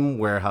 Jim Beam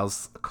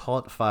warehouse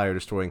caught fire,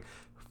 destroying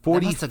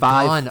must have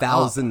gone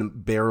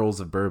 45,000 barrels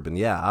of bourbon.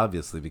 Yeah,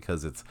 obviously,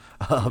 because it's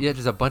Yeah,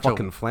 just a bunch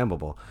fucking of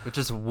flammable.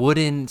 just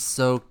wooden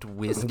soaked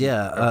whiskey.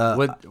 Yeah,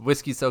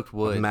 whiskey soaked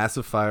wood. A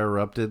massive fire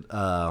erupted,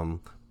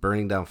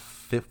 burning down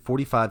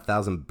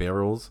 45,000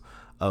 barrels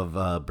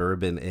of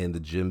bourbon in the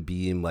Jim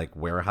Beam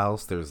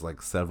warehouse. There's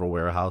several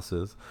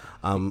warehouses.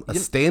 A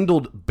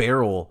standard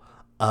barrel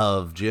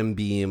of Jim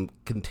Beam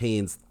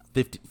contains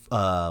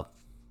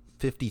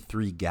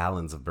 53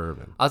 gallons of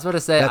bourbon. I was about to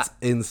say That's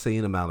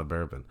insane amount of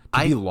bourbon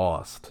to be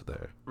lost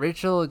there.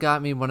 Rachel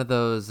got me one of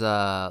those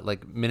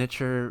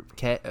miniature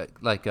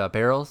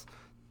barrels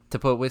to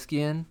put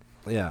whiskey in.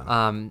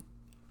 Yeah.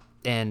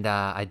 And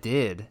I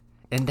did,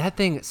 and that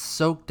thing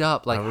soaked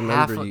up I half.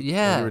 remember you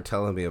Yeah, were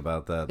telling me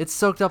about that. it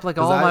soaked up all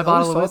 'Cause my I bottle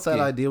always of whiskey. thought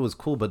that idea was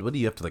cool, but what do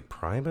you have to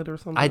prime it or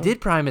something? I did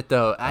prime it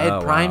though. I had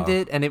Oh, primed wow.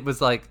 it, and it was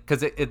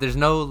because there's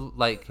no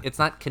it's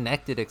not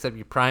connected except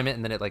you prime it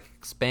and then it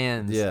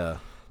expands. Yeah.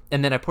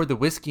 And then I poured the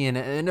whiskey in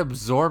it and it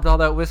absorbed all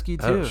that whiskey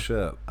too. Oh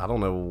shit! I don't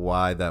know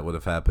why that would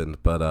have happened,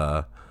 but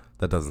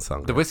that doesn't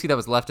sound The good. whiskey that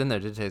was left in there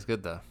did taste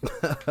good though.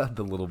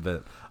 The little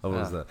bit of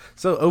what was Yeah. that?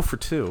 So 0 for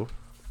 2.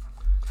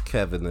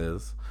 Kevin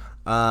is.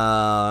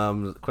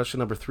 Question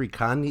number 3.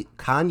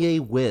 Kanye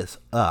West.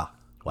 Wow.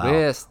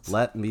 West.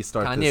 Let me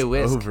start Kanye this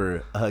West.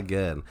 over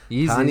again.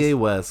 Yeezys. Kanye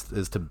West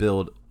is to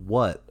build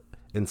what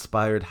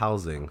inspired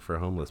housing for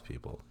homeless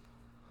people?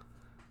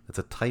 It's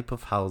a type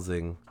of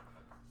housing.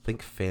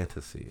 Think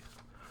fantasy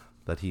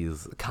that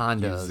he's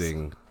Condos.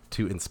 using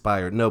to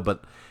inspire. No,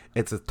 but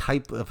it's a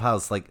type of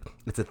house.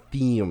 It's a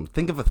theme.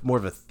 Think of more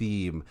of a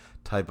theme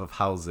type of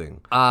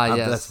housing.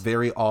 Yes.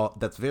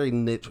 That's very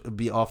niche.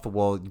 Be off the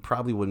wall. You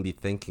probably wouldn't be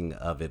thinking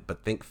of it,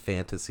 but think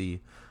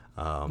fantasy.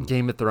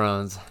 Game of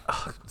Thrones.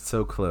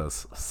 So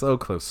close. So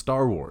close.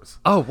 Star Wars.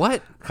 Oh,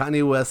 what?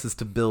 Kanye West is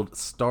to build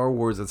Star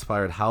Wars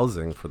inspired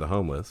housing for the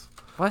homeless.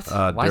 What?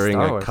 Why During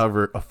Star a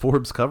Wars? a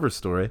Forbes cover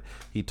story,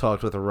 he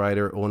talked with a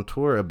writer on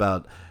tour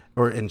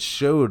and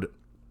showed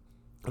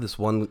this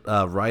one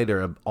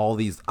writer of all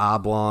these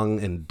oblong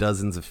and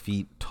dozens of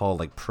feet tall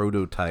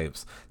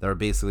prototypes that are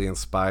basically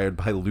inspired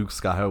by Luke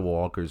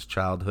Skywalker's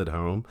childhood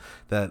home.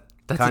 That's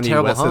a Kanye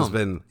terrible West has home.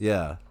 been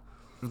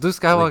Luke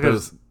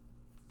Skywalker's those-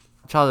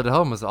 childhood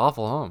home was an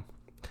awful home.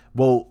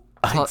 Well,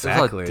 It's all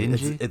exactly.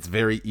 dingy. It's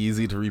very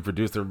easy to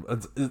reproduce.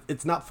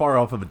 It's not far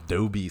off of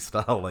Adobe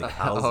style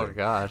housing Oh,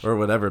 gosh. or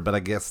whatever. But I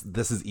guess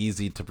this is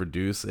easy to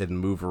produce and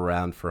move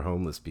around for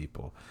homeless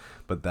people.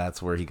 But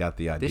that's where he got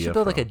the idea. They should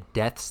build from. a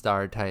Death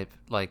Star type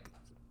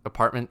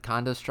apartment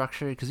condo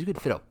structure because you could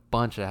fit a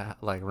bunch of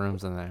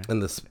rooms in there.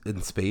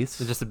 in space.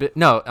 Just a bit.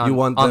 No, You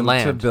want on them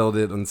land. to build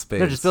it in space?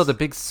 No, just build a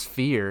big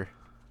sphere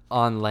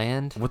on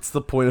land What's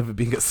the point of it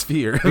being a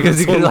sphere? because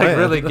you It's could on land.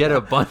 really get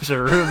a bunch of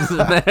rooms in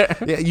there.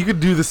 Yeah, you could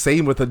do the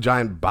same with a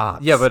giant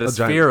box. Yeah, but a giant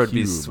sphere would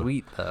be cube.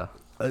 sweet though.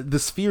 The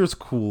sphere's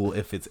cool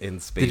if it's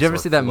in space. Did you ever or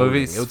see that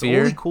movie, floating. It's Sphere?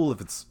 only cool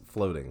if it's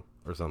floating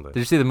or something. Did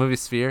you see the movie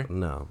Sphere?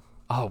 No,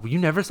 Oh, you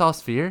never saw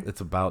Sphere?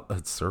 it's about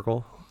a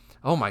circle.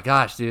 Oh my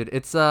gosh, dude!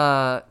 It's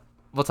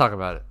we'll talk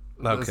about it.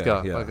 Let's Okay,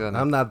 go. yeah. Let's go now.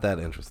 I'm not that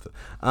interested.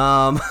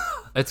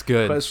 It's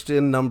good.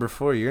 Question number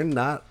 4. You're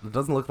not. It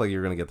doesn't look like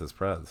you're gonna get this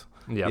prize.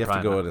 Yeah, you have to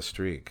probably go not. on a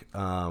streak.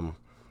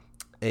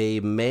 A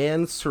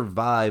man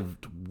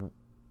survived.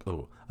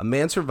 Oh, a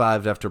man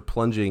survived after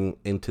plunging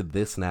into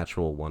this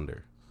natural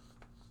wonder.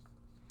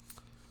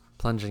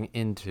 Plunging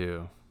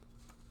into.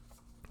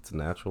 It's a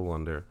natural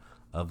wonder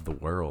of the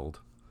world.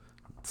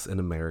 It's in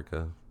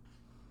America.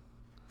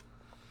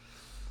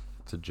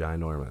 It's a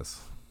ginormous.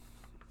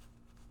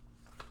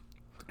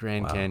 The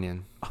Grand Wow.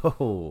 Canyon.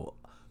 Oh,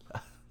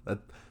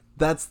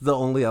 that's the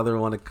only other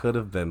one it could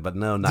have been, but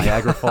no,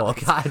 Niagara Falls.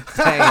 God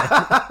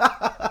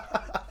dang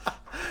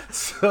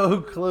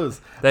So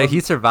close. it. He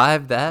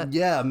survived that?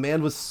 Yeah, a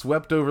man was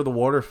swept over the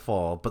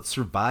waterfall, but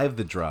survived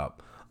the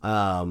drop.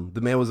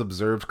 The man was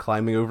observed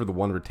climbing over the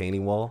one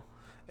retaining wall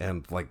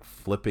and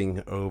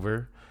flipping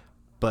over,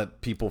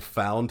 but people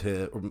found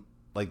him.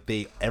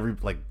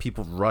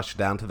 People rushed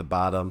down to the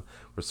bottom,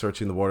 were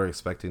searching the water,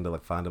 expecting to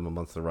find him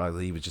amongst the rocks.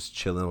 He was just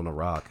chilling on a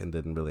rock and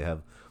didn't really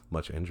have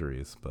much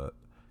injuries, but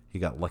he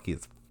got lucky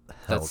as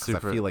hell That's because I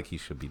super- feel like he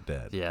should be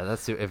dead. Yeah,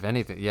 that's if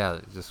anything. Yeah,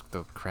 just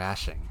the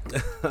crashing.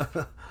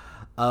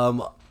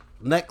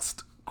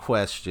 Next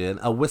question.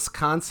 A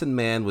Wisconsin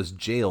man was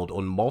jailed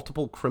on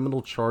multiple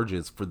criminal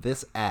charges for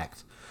this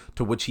act,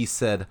 to which he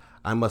said,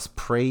 "I must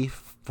pray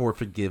for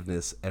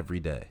forgiveness every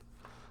day."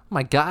 Oh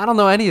my God, I don't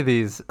know any of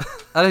these.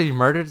 I think you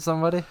murdered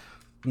somebody.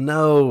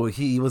 No,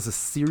 he was a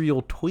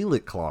serial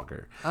toilet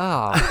clogger.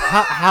 Oh,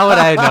 how would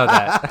I know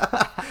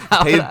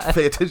that?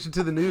 Pay attention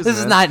to the news. This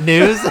man. is not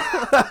news.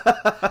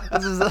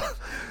 This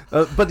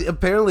is. But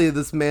apparently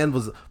this man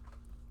was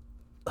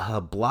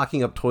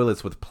blocking up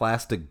toilets with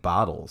plastic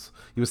bottles.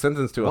 He was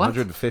sentenced to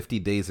 150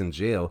 days in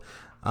jail.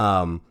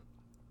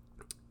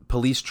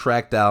 Police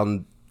tracked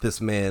down this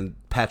man,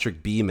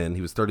 Patrick Beeman.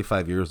 He was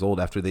 35 years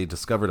old after they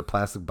discovered a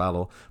plastic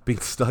bottle being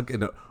stuck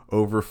in an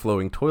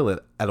overflowing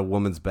toilet at a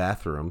woman's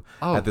bathroom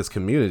at this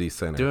community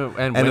center.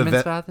 And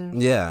women's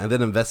bathrooms? Yeah, and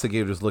then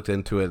investigators looked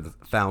into it and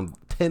found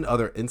 10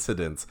 other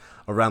incidents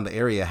around the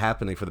area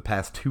happening for the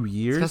past 2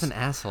 years. This guy's an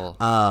asshole.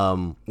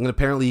 And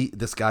apparently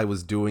this guy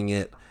was doing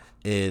it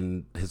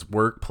in his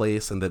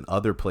workplace and then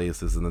other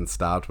places, and then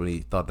stopped when he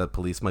thought that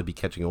police might be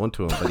catching on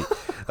to him.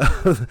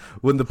 But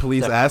when the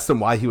police asked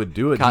him why he would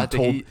do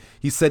it,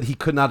 he said he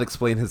could not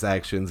explain his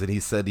actions, and he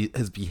said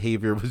his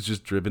behavior was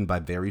just driven by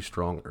very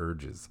strong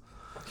urges.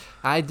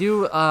 I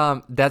do.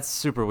 That's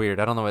super weird.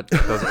 I don't know what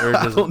those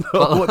urges. I don't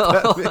know what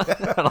that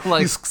means. I don't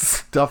like He's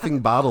stuffing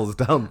bottles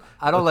down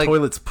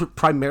toilets,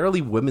 primarily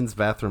women's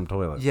bathroom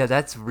toilets. Yeah,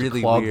 that's really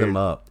to clog weird. them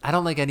up. I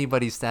don't like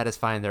anybody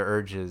satisfying their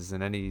urges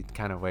in any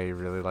kind of way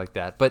really like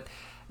that. But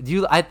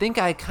I think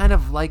I kind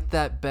of like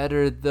that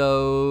better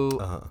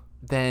though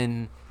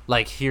than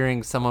like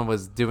hearing someone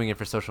was doing it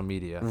for social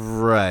media.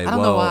 Right. I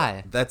don't know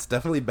why. That's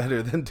definitely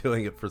better than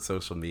doing it for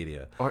social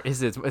media. Or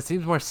is it? It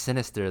seems more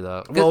sinister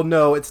though. Well,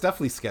 no, it's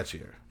definitely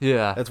sketchier.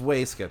 Yeah. It's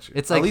way sketchier.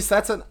 It's like, at least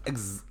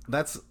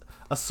that's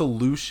a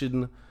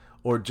solution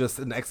or just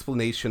an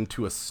explanation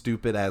to a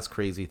stupid ass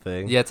crazy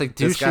thing. Yeah, it's like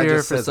this guy douchier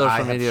just for says, social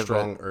I media, have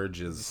strong but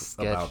urges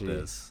about sketchy.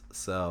 this,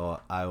 so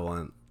I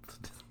want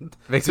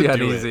Makes to me do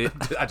uneasy. it.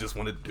 I just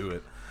want to do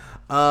it.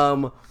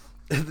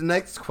 The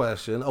next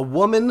question: a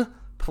woman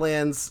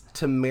plans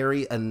to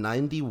marry a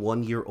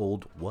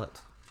 91-year-old what?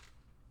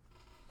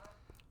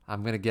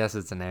 I'm gonna guess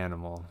it's an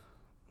animal.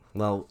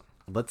 Well,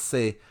 let's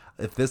say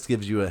if this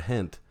gives you a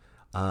hint,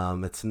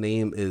 its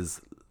name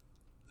is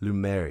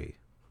Lumeri.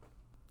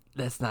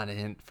 That's not a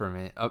hint for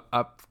me.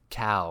 A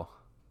cow.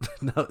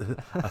 No,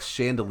 a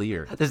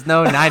chandelier. There's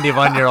no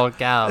 91-year-old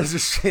cow. It's a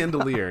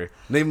chandelier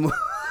named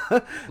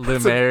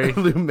Lumeri.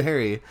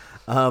 Lumeri.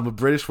 A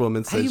British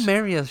woman How do you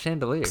marry a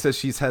chandelier? says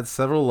she's had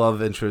several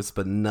love interests,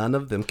 but none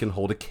of them can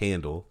hold a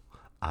candle,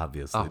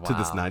 obviously, to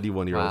this wow.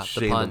 91-year-old Wow,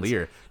 the puns.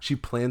 chandelier she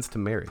plans to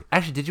marry.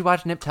 Actually, did you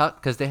watch Nip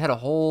Tuck? Because they had a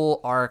whole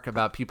arc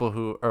about people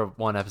who, or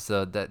one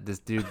episode that this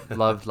dude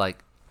loved,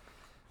 like,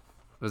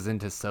 was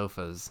into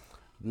sofas.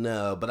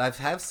 No, but I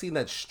have seen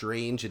that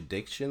Strange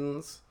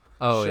Addictions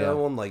Oh, show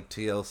yeah. on like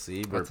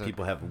TLC where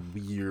people have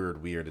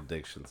weird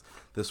addictions.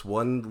 This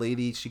one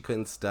lady, she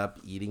couldn't stop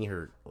eating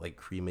her like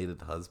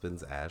cremated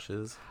husband's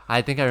ashes.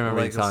 I think I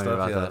remember you Like, telling me stuff,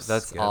 about yeah, that. that's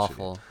That's sketchy.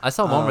 awful. I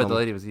saw one where the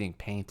lady was eating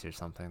paint or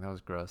something. That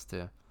was gross,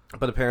 too.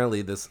 But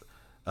apparently this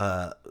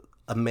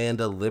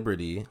Amanda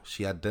Liberty,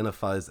 she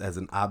identifies as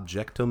an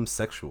objectum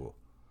sexual.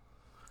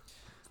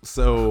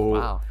 So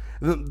Wow.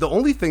 the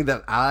only thing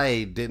that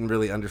I didn't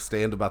really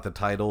understand about the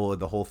title or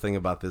the whole thing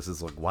about this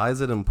is like, why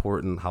is it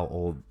important how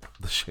old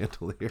the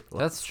chandelier was?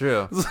 That's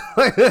true.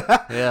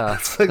 Yeah. Yeah.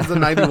 It's like the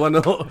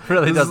 91-year-old.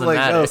 Really doesn't like,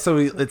 matter. Oh, so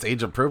it's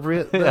age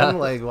appropriate then? Yeah.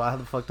 Like, well, how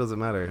the fuck does it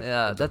matter?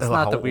 Yeah, that's How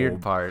not the weird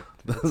old? part.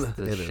 It's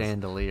the It is.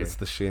 chandelier. It's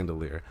the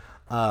chandelier.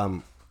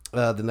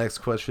 The next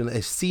question.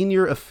 A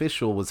senior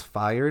official was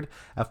fired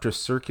after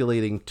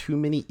circulating too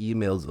many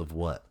emails of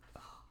what?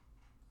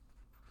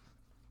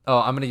 Oh,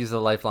 I'm going to use a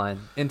lifeline.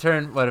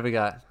 Intern, what have we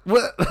got?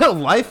 What?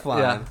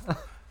 Lifeline?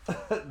 Yeah.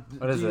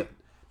 What is it?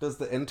 Does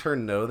the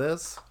intern know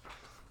this?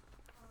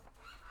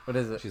 What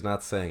is it? She's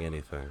not saying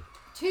anything.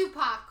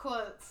 Tupac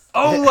quotes.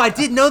 Oh, I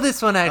did know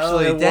this one,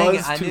 actually. it Dang was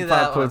it, I knew Tupac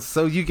that one. quotes,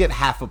 so you get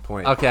half a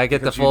point. Okay, I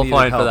get the because you full needed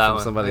point for help that from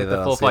one. somebody I get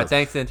the full else, point. yes.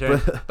 Thanks,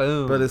 intern.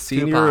 Boom. But a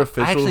senior Tupac.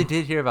 official. I actually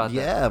did hear about that.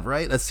 Yeah,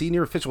 right. A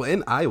senior official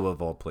in Iowa,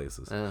 of all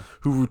places, Yeah.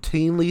 who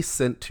routinely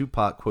sent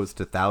Tupac quotes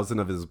to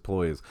thousands of his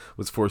employees,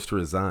 was forced to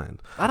resign.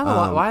 I don't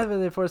know. Why were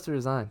they forced to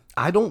resign?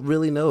 I don't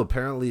really know.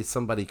 Apparently,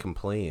 somebody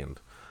complained.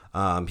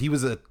 He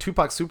was a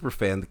Tupac super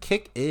fan. The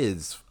kick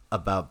is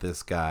about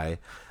this guy.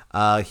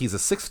 He's a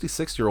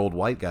 66-year-old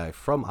white guy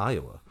from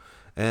Iowa.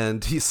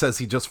 And he says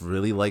he just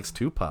really likes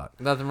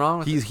Tupac. Nothing wrong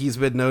with it. He's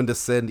been known to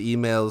send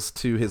emails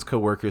to his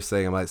coworkers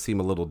saying, I might seem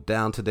a little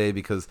down today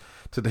because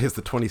today is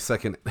the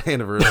 22nd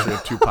anniversary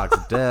of Tupac's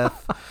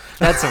death.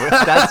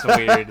 That's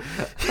weird.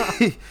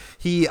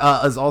 He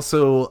is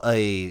also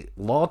a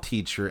law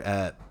teacher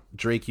at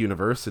Drake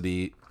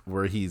University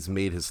where he's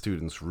made his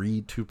students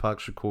read Tupac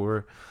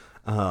Shakur.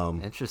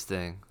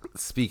 Interesting.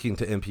 Speaking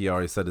to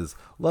NPR, he said his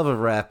love of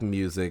rap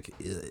music,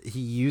 he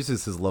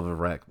uses his love of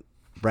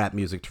rap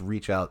music to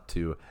reach out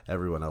to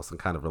everyone else and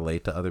kind of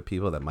relate to other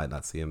people that might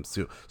not see him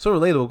so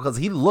relatable because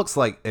he looks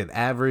like an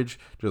average,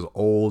 just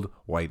old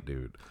white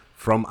dude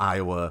from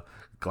Iowa,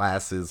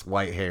 glasses,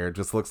 white hair,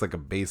 just looks like a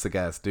basic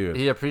ass dude.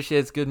 He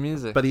appreciates good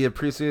music. But he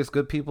appreciates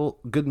good people,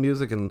 good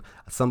music, and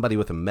somebody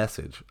with a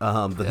message.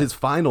 His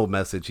final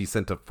message he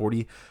sent to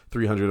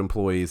 4,300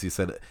 employees. He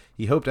said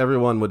he hoped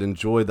everyone would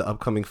enjoy the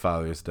upcoming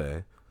Father's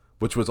Day,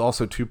 which was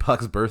also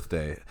Tupac's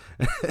birthday.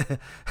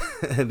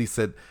 And he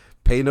said,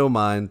 "Pay no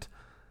mind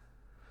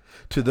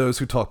to those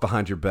who talk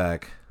behind your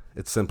back.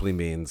 It simply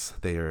means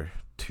that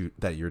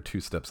you're 2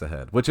 steps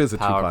ahead," which is a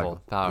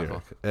Powerful. Tupac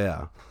lyric.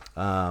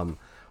 Yeah.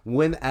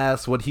 When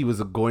asked what he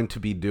was going to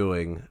be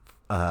doing,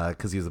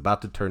 because he was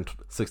about to turn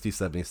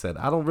 67, he said,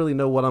 "I don't really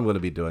know what I'm going to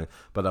be doing,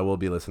 but I will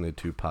be listening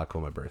to Tupac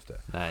on my birthday."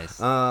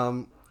 Nice.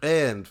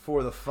 And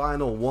for the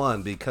final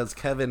one, because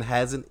Kevin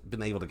hasn't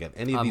been able to get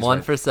any of these 1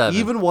 right, for 7.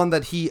 even one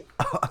that he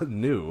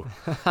knew.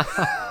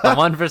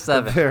 1 for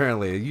 7.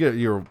 Apparently,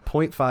 you're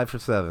 0.5 for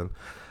 7.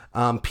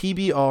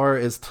 PBR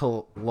is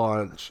to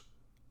launch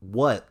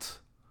what?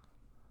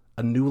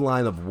 A new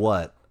line of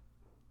what?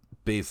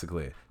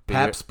 Basically,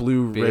 Pabst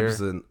Blue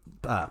Ribbon.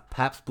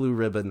 Pabst Blue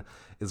Ribbon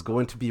is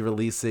going to be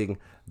releasing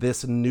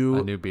this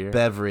new beer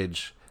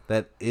beverage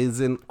that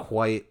isn't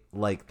quite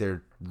like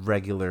their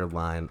regular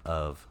line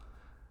of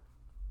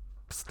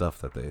stuff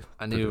that they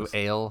new produce.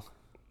 ale.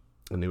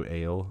 A new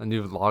ale. A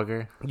new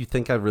lager. You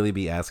think I'd really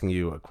be asking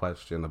you a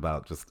question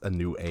about just a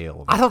new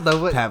ale? I don't know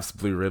what. Pabst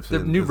Blue Ribbon.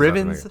 The new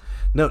ribbons?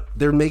 No,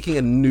 they're making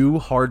a new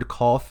hard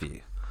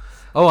coffee.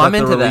 Oh, I'm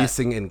into they're that.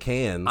 releasing in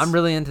cans. I'm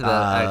really into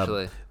that,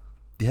 actually.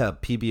 Yeah,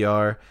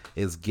 PBR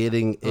is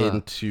getting I don't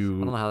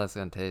into know how that's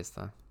going to taste,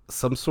 though.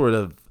 some sort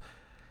of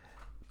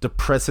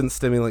depressant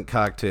stimulant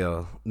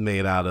cocktail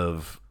made out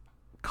of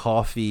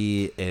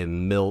coffee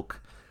and milk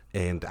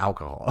and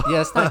alcohol.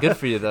 Yeah, it's not good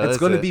for you, though. It's is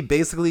going to it? be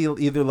basically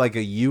either like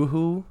a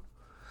Yoo-hoo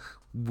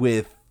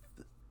with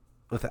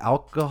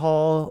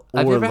alcohol,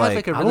 Have you or ever had, like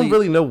like, a I really- don't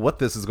really know what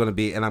this is going to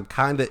be, and I'm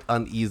kind of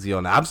uneasy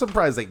on it. I'm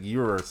surprised that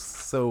you're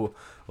so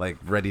like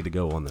ready to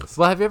go on this.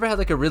 Well, have you ever had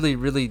like a really,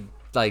 really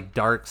like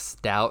dark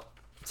stout?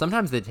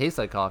 Sometimes they taste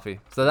like coffee.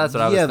 So that's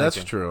what I was Yeah, thinking.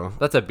 that's true.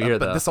 That's a beer,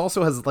 but though. this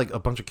also has like a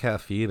bunch of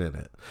caffeine in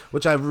it,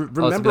 which I gonna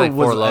be remember like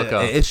Four was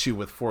Loko. an issue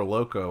with Four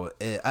Loko.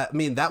 I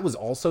mean, that was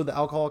also the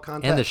alcohol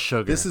content And the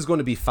sugar. This is going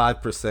to be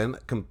 5%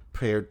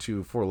 compared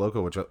to Four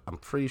Loko, which I'm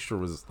pretty sure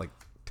was like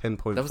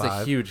 10.5. That was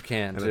a huge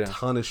can, and too. a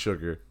ton of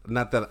sugar.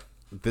 Not that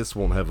this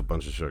won't have a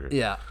bunch of sugar.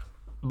 Yeah.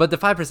 But the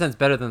 5% is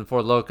better than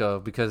Four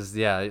Loko because,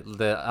 yeah,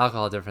 the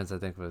alcohol difference, I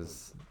think,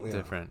 was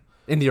different.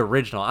 In the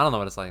original. I don't know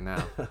what it's like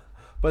now.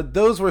 But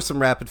those were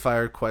some rapid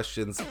fire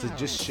questions to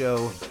just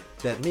show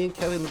that me and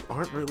Kevin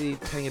aren't really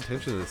paying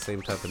attention to the same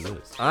type of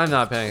news. I'm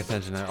not paying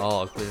attention at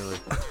all, clearly.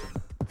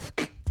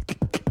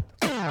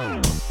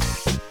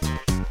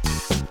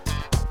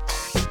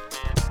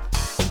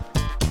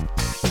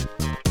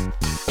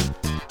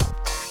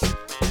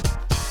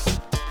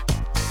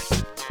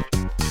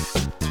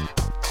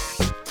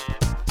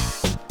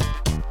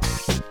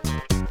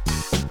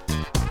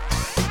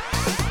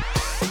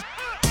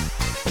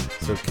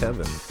 So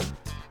Kevin,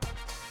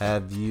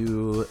 have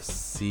you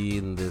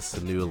seen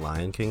this new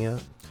Lion King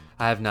yet?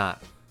 I have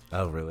not.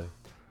 Oh, really?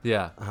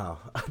 Yeah. Oh,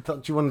 I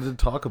thought you wanted to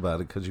talk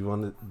about it because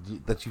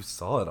that you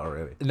saw it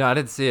already. No, I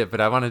didn't see it,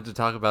 but I wanted to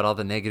talk about all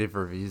the negative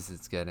reviews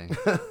it's getting.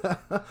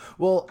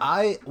 Well,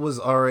 I was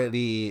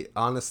already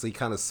honestly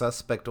kind of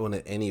suspect on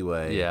it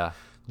anyway. Yeah.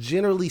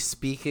 Generally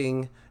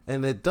speaking,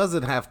 and it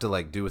doesn't have to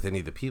like do with any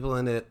of the people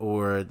in it,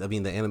 or I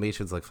mean the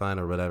animation's like fine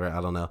or whatever, I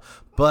don't know.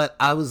 But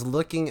I was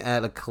looking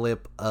at a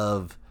clip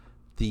of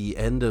the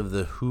end of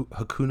the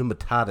Hakuna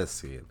Matata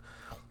scene.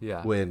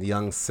 Yeah. When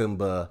young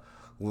Simba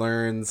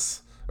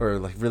learns or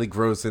like really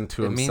grows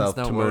into It means himself,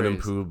 no Timon and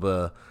worries.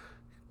 Pumbaa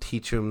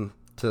teach him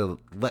to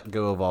let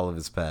go of all of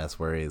his past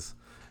worries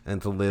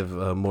and to live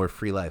a more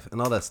free life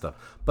and all that stuff.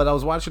 But I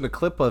was watching a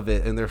clip of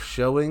it, and they're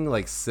showing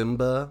like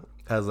Simba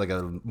as like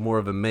a more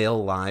of a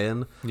male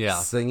lion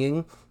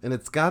singing, and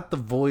it's got the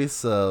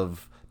voice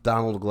of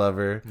Donald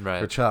Glover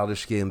Right. or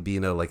Childish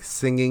Gambino like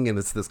singing, and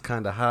it's this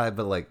kind of high,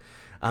 but like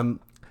I'm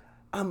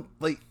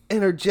like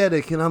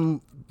energetic and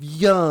I'm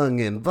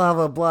young and blah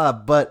blah blah,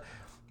 but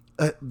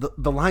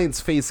the lion's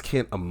face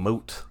can't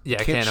emote.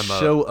 Yeah, it can't can't emote.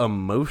 show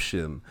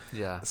emotion.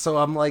 Yeah. So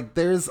I'm like,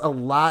 there's a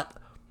lot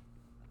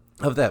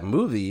of that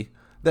movie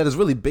that is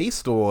really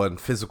based on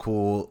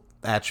physical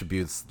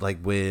attributes,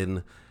 like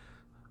when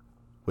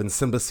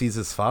Simba sees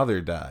his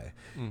father die.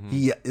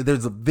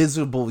 There's a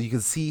visible, you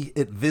can see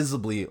it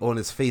visibly on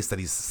his face that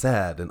he's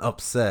sad and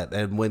upset.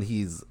 And when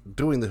he's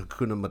doing the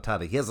Hakuna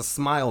Matata, he has a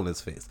smile on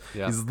his face.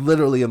 Yeah. He's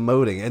literally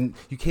emoting. And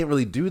you can't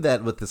really do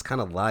that with this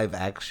kind of live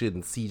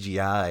action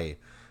CGI.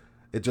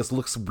 It just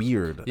looks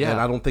weird. Yeah. And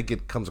I don't think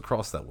it comes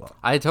across that well.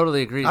 I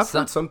totally agree. I've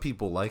heard some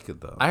people like it,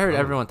 though. I heard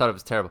everyone thought it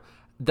was terrible.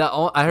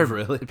 I heard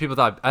Really? people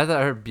thought. I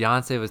heard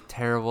Beyonce was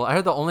terrible. I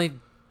heard the only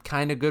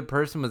kind of good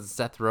person was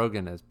Seth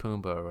Rogen as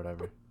Pumbaa or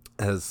whatever,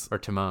 or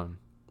Timon.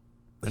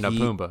 No,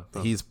 Pumbaa.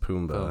 He's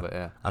Pumbaa. Pumbaa,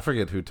 yeah. I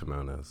forget who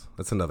Timon is.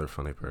 That's another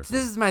funny person.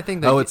 This is my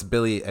thing. Oh, it's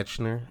Billy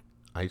Eichner.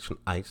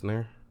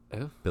 Eichner?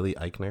 Who? Billy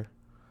Eichner?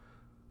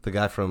 The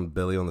guy from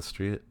Billy on the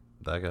Street?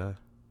 That guy?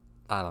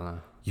 I don't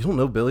know. You don't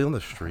know Billy on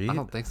the Street? I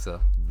don't think so.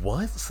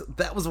 What?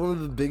 That was one of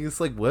the biggest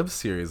like web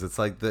series. It's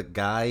like the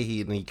guy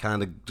he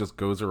kind of just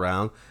goes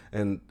around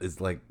and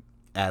is like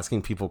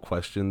asking people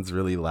questions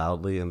really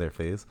loudly in their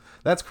face.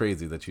 That's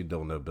crazy that you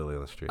don't know Billy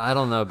on the Street. I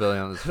don't know Billy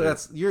on the Street.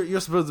 That's you're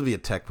supposed to be a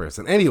tech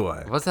person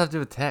anyway. What's that have to do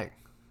with tech?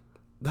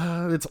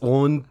 It's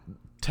on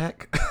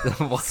tech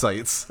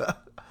sites.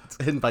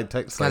 And by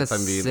tech Got a sites, I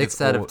mean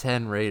 6 out of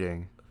 10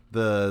 rating.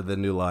 The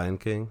new Lion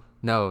King.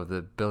 No,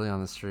 the Billy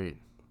on the Street.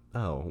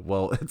 Oh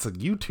well, it's a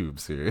YouTube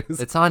series.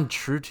 It's on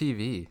True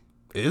TV.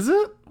 Is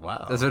it?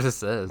 Wow, That's what it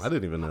says. I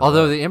didn't even know.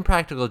 Although that. the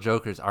Impractical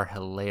Jokers are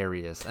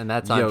hilarious, and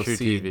that's on True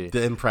TV.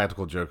 The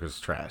Impractical Joker's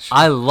trash.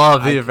 I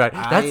love the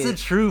Impractical. That's the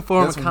true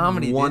form of that's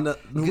comedy. What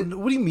Dude.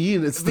 do you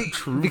mean? It's the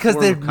true Because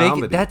form they're of making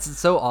comedy. that's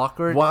so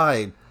awkward.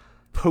 Why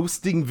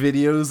posting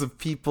videos of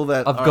people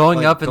that Of are, going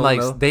like, up and don't like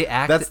know? they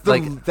act That's the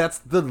like that's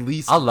the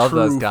least. I love true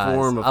those guys.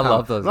 Form of I love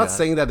comedy. those I'm not guys.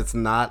 saying that it's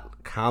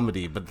not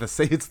comedy, but to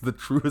say it's the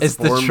truest. It's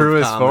the form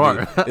truest of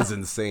comedy form. is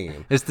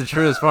insane. it's the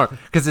truest form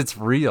because it's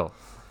real.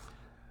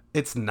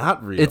 It's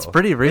not real. It's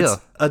pretty real.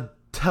 It's a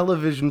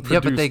television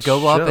produced Yeah, but they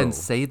go up and show.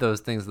 say those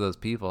things to those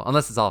people,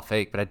 unless it's all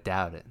fake. But I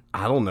doubt it.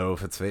 I don't know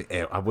if it's fake.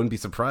 I wouldn't be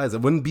surprised.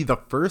 It wouldn't be the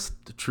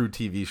first true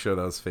TV show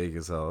that was fake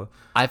as hell.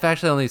 I've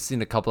actually only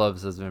seen a couple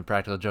episodes of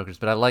Impractical Jokers,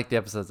 but I like the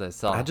episodes I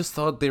saw. I just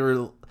thought they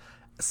were.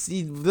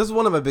 See, this is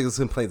one of my biggest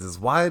complaints is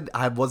why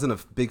I wasn't a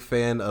big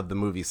fan of the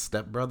movie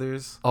Step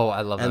Brothers. Oh,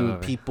 I love that And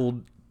movie.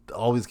 people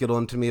always get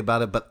on to me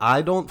about it, but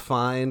I don't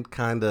find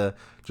kind of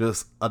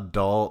just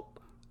adult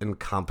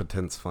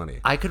incompetence funny.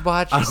 I could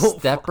watch I don't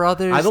Step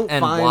Brothers I don't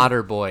and find-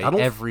 Waterboy I don't-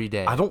 every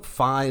day. I don't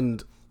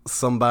find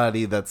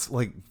somebody that's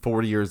like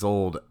 40 years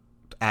old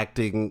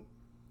acting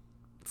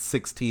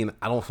 16.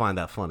 I don't find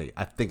that funny.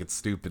 I think it's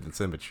stupid.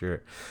 It's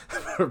immature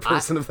for a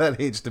person of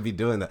that age to be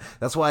doing that.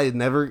 That's why it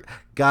never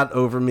got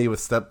over me with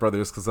Step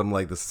Brothers, because I'm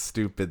like, this is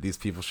stupid. These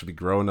people should be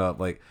grown up.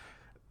 Like,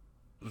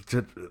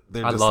 they're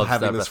I just love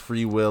having Step this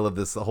free will of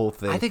this whole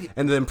thing. I think-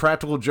 and then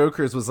Practical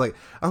Jokers was like,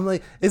 I'm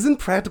like, isn't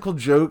Practical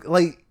Joke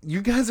like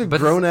you guys are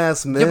But grown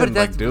ass men but like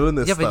that's- doing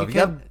this yeah, but stuff? you You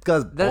can't-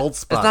 got that- bald it's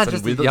spots. not and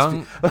just a weird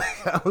young-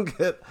 I don't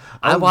get.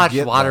 I don't watched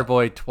get that.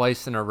 Waterboy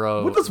twice in a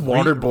row. What does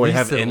Waterboy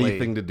have recently.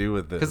 anything to do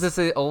with this? Because it's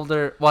an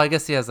older. Well, I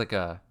guess he has like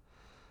a.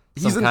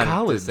 He's some in kind of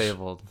college.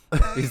 Disabled.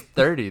 He's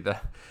 30 though.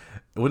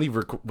 When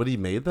he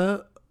made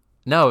that?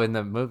 No, in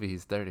the movie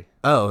he's 30.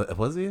 Oh,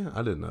 was he? I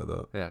didn't know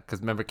that. Yeah,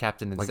 because remember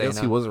Captain I Insano? guess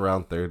he was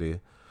around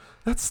 30.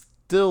 That's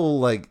still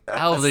like.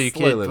 How old are you, kid?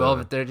 slightly 12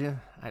 or better. 30?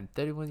 I'm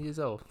 31 years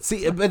old.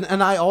 See,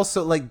 and I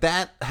also like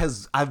that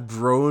has I've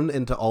grown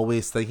into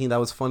always thinking that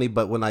was funny,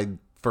 but when I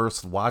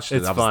first watched it,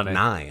 It's I was funny.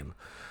 9.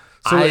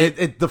 So I-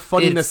 the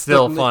funniness It's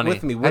still stuck funny.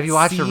 with me. Have you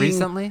watched it Seeing-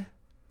 recently?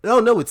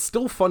 No, it's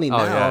still funny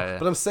now. yeah.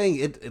 But I'm saying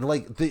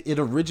it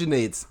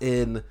originates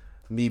in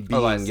me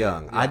being I see.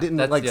 young. Yeah, I didn't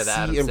that's- the see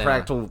Adam Sandler.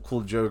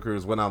 Impractical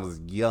Jokers when I was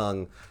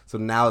young. So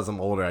now as I'm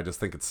older, I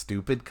just think it's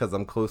stupid because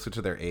I'm closer to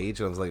their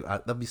age, and I was like,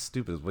 that'd be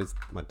stupid. It's waste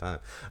my time.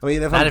 I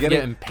mean, Not not if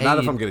getting paid.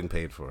 if I'm getting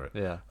paid for it.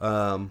 Yeah.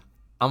 Um,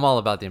 I'm all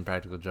about the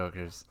Impractical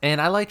Jokers. And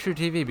I like True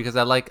TV because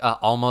I like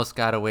Almost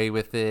Got Away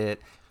with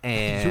It.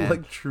 And you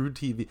like True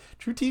TV?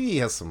 True TV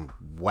has some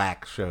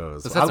whack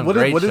shows. It's got some What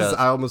great is shows.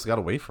 I almost got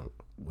away from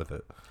with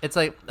it. it's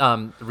like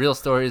real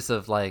stories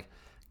of like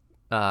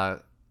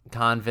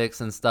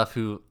convicts and stuff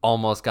who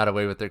almost got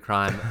away with their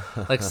crime.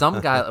 Like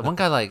one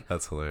guy like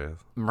That's hilarious.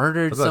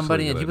 murdered That's actually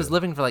somebody a and good he was idea.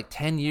 living for like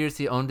 10 years.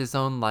 He owned his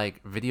own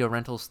like video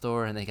rental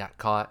store and they got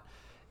caught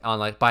on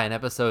like by an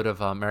episode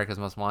of America's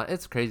Most Wanted.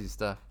 It's crazy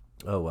stuff.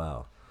 Oh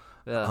wow.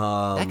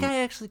 Yeah. That guy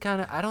actually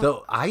kind of I don't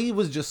Though I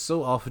was just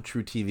so off of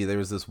True TV. There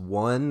was this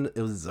one.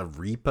 It was a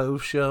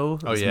repo show.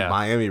 It was yeah.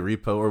 Miami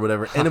Repo or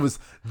whatever, and it was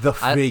the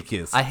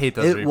fakest. I hate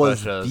those It repo was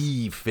shows.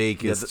 the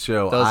fakest Yeah,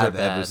 show those are I've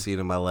ever bad. seen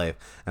in my life,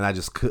 and I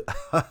just could.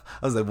 I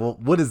was like, well,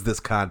 what is this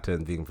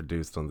content being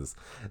produced on this?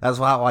 That's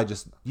how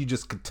you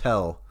just could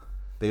tell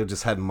they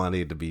just had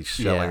money to be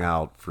shelling Yeah.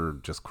 out for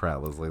just crap.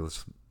 It was like,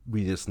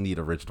 we just need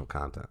original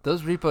content.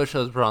 those repo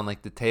shows were on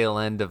like the tail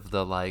end of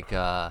the like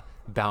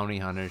bounty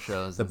hunter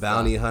shows. The and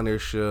bounty stuff. hunter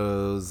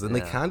shows, and they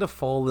Yeah. kind of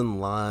fall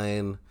in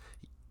line.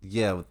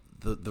 Yeah, with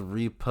the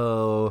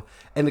repo,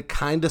 and it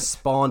kind of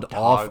spawned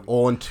off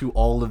onto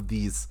all of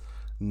these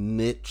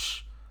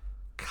niche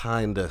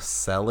kind of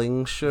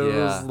selling shows,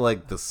 Yeah.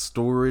 like the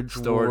Storage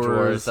Storage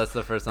Wars, that's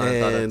the first time I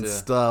thought of and too.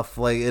 stuff.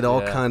 Like it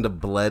all Yeah. kind of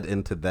bled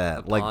into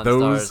that. The Like Pawn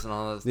those, Stars and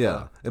all that yeah,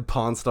 stuff. and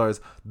Pawn Stars.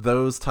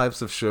 Those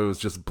types of shows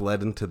just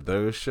bled into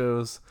those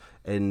shows,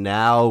 and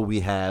now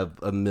we have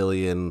a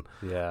million.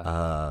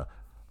 Yeah.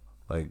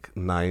 Like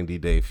 90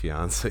 Day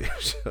Fiance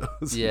shows.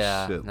 and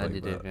Yeah, shit 90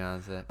 like Day that.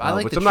 Fiance. But I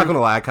like which the I'm not true- gonna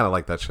lie, I kind of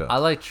like that show. I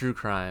like true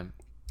crime.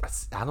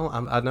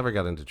 I never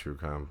got into true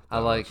crime. I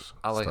that like much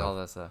all stuff.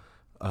 that stuff.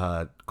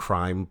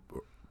 Crime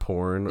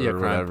porn or Yeah,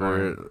 crime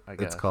whatever porn, I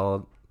it's guess.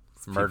 called.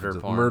 Murder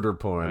porn. Murder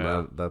porn.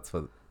 Yeah. That's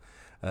what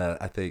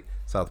I think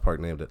South Park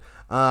named it.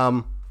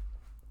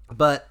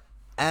 But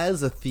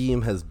as a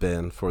theme has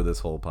been for this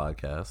whole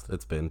podcast,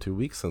 it's been 2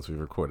 weeks since we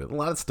recorded. A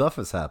lot of stuff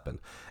has happened,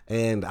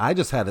 and I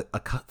just had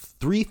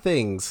 3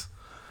 things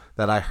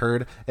that I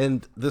heard,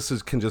 and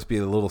can just be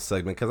a little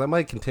segment because I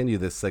might continue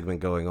this segment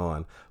going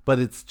on, but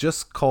it's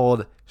just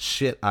called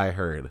Shit I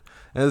Heard.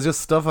 And it's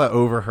just stuff I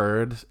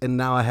overheard, and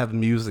now I have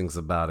musings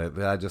about it.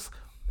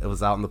 It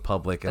was out in the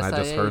public, and I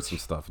just heard some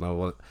stuff,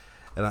 and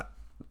I've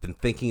been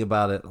thinking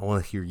about it. I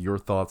want to hear your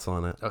thoughts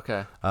on it.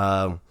 Okay.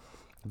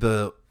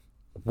 The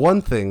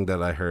one thing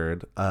that I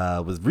heard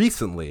was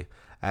recently,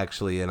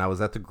 actually, and I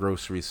was at the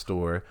grocery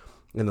store,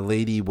 and the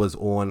lady was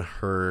on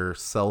her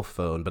cell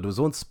phone, but it was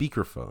on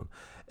speakerphone.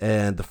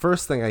 And the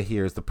first thing I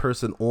hear is the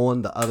person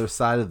on the other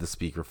side of the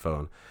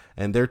speakerphone,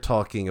 and they're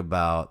talking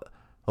about,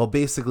 well,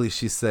 basically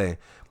she's saying,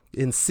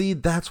 and see,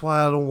 that's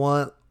why I don't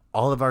want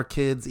all of our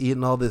kids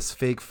eating all this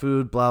fake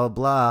food, blah, blah,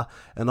 blah,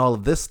 and all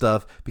of this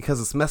stuff, because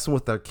it's messing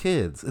with our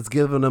kids. It's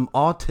giving them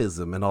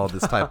autism and all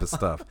this type of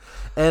stuff.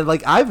 And,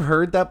 like, I've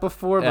heard that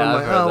before, but Yeah, I'm I've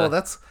like, heard oh, well,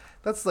 that.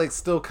 that's like,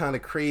 still kind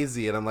of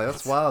crazy. And I'm like,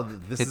 that's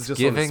wild. This is It's just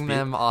giving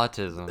them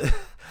autism.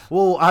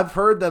 Well, I've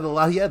heard that a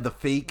lot. Yeah, the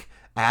fake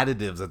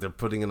additives that they're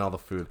putting in all the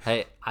food.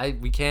 Hey,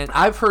 we can't.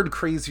 I've heard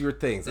crazier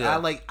things. Yeah.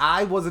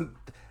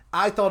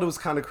 I thought it was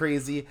kind of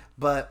crazy,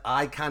 but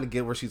I kind of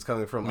get where she's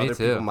coming from. Me Other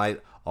too. people might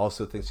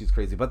also think she's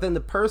crazy. But then the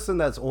person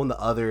that's on the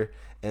other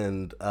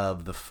end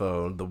of the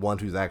phone, the one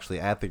who's actually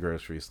at the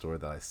grocery store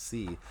that I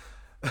see,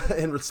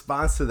 in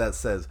response to that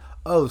says,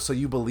 oh, so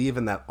you believe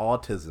in that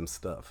autism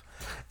stuff.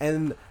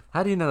 And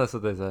How do you know that's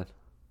what they said?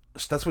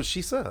 that's what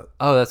she said.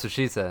 Oh, that's what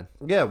she said.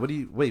 Yeah, what do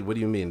you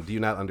mean? Do you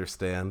not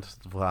understand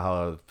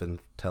how I've been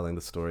telling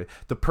the story?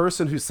 The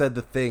person who said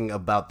the thing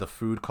about the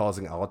food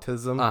causing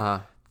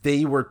autism,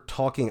 they were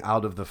talking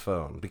out of the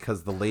phone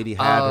because the lady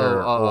had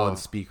her on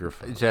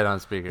speakerphone. She had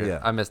on speaker.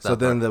 Yeah, I missed that. So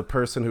then part. the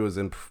person who was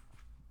in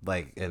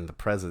the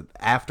present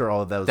after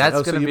all of that was That's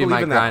like, gonna so you be believe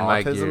my in that grind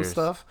my autism gears.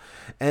 stuff,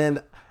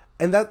 and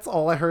that's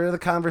all I heard of the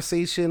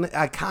conversation.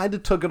 I kind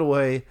of took it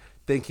away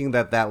thinking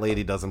that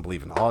lady doesn't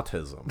believe in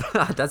autism.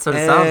 That's what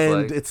it sounds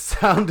like. It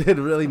sounded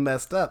really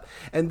messed up.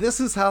 And this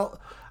is how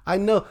I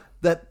know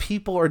that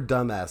people are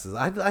dumbasses.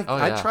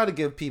 I try to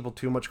give people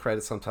too much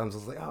credit sometimes.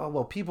 It's like, oh,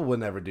 well, people would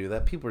never do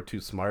that. People are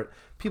too smart.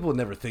 People would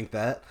never think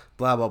that.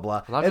 Blah, blah,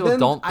 blah. A lot of and people then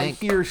don't I think.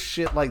 hear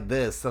shit like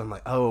this, and I'm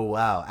like, oh,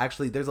 wow.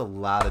 Actually, there's a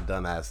lot of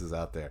dumbasses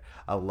out there.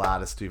 A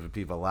lot of stupid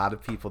people. A lot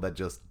of people that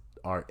just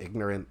are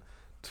ignorant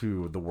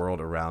to the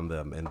world around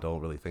them and don't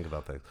really think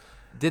about things.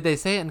 Did they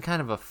say it in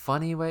kind of a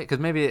funny way? Because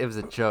maybe it was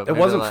a joke. It Maybe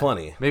wasn't like-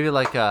 funny. Maybe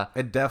like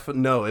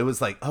No, it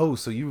was like, oh,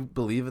 so you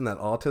believe in that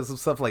autism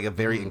stuff? Like a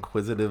very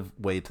inquisitive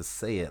way to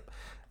say it.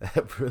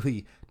 It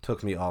really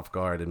took me off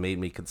guard and made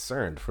me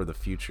concerned for the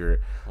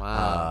future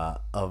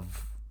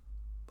of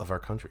our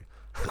country,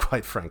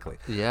 quite frankly.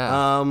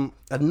 Yeah.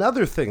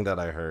 Another thing that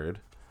I heard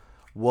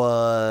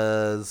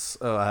was,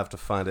 I have to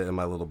find it in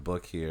my little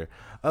book here.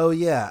 Oh,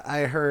 yeah,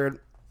 I heard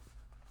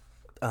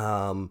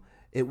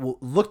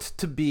looked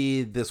to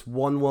be this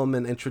one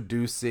woman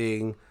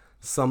introducing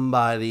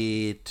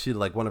somebody to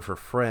like one of her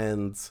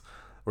friends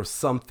or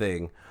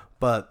something,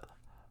 but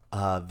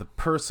the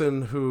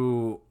person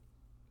who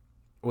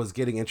was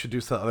getting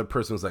introduced to the other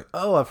person was like,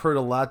 oh, I've heard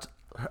a lot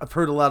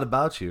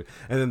about you.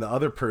 And then the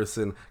other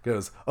person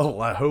goes, oh,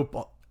 I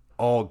hope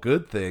all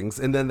good things.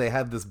 And then they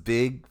have this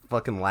big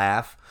fucking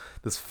laugh,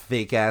 this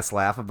fake ass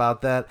laugh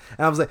about that.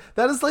 And I was like,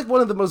 that is like one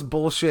of the most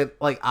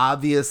bullshit, like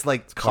obvious,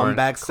 like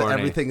comebacks to corny.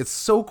 everything. It's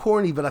so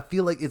corny, but I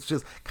feel like it's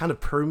just kind of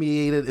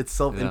permeated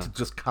itself into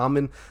just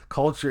common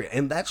culture.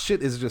 And that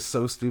shit is just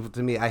so stupid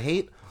to me. I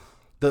hate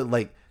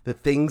the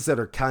things that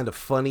are kind of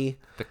funny.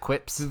 the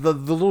quips. The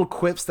little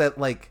quips that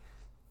like,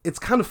 it's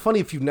kind of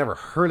funny if you've never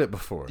heard it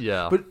before.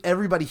 Yeah. But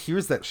everybody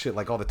hears that shit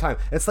like all the time.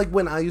 It's like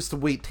when I used to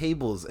wait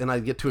tables and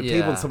I'd get to a table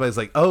Yeah. and somebody's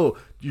like, oh,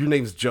 your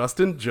name's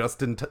Justin?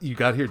 You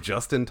got here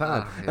just in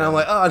time. Oh, And yeah. I'm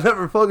like, oh, I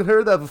never fucking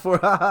heard that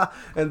before.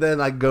 And then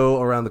I go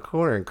around the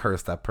corner and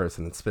curse that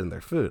person and spin their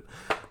food.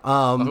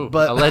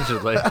 But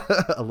Allegedly.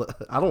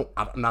 I'm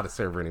not a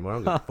server anymore. I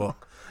don't give a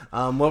fuck.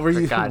 What were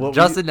you? God, what were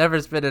Justin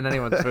never spit in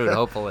anyone's food,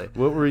 hopefully.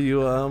 What were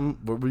you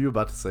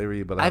about to say? Were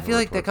you about to I have a feel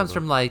like that retort comes to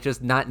from like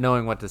just not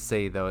knowing what to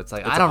say, though. It's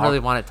like, It's I don't an really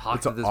awk- want to talk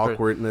It's to an this person.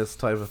 awkwardness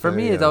type of For thing.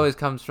 me, it yeah. always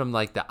comes from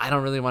like I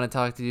don't really want to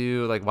talk to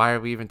you. Like, why are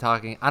we even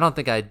talking? I don't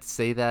think I'd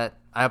say that.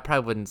 I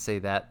probably wouldn't say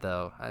that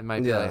though. I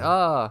might be Yeah. like,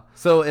 oh,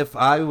 So if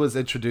I was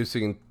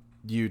introducing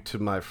you to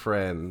my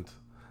friend,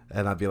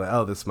 and I'd be like,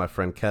 "Oh, this is my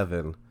friend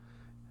Kevin,"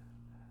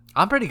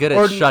 I'm pretty good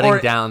at shutting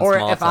down or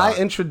small if talk.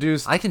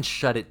 I can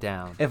shut it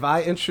down.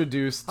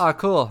 introduced Oh,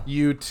 cool.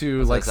 you to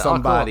was like like, oh, cool.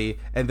 somebody,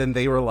 and then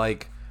they were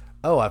like,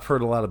 "Oh, I've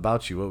heard a lot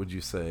about you," what would you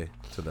say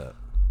to that?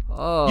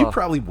 Oh, You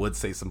probably would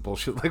say some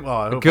bullshit like, "Well,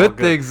 I hope all good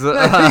things. you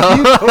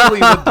totally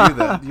would do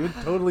that. You would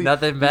totally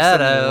Nothing do bad,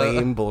 some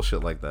lame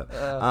bullshit like that.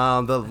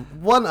 The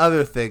one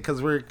other thing,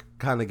 because we're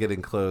kind of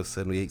getting close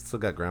and we still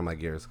got grind my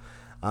gears.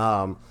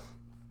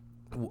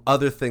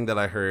 Other thing that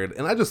I heard,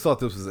 and I just thought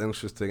this was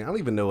interesting. I don't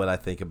even know what I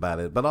think about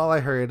it, but all I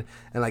heard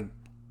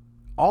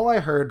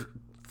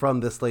from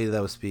this lady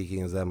that was speaking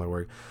is at my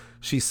work.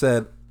 She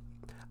said,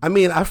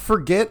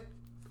 forget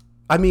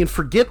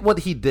what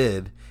he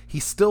did. He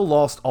still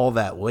lost all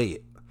that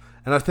weight.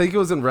 And I think it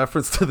was in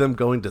reference to them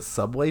going to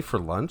Subway for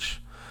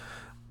lunch.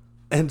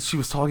 and she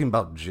was talking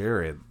about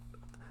Jared,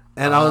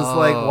 and I was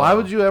like, why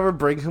would you ever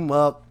bring him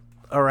up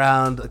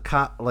around a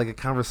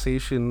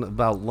conversation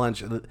about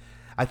lunch?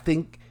 I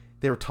think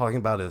they were talking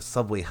about is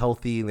Subway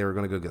healthy, and they were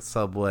going to go get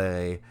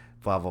Subway.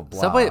 Blah blah blah.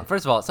 Subway.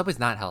 First of all, Subway's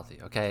not healthy.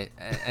 Okay,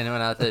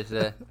 anyone out there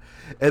today?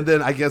 And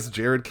then I guess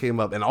Jared came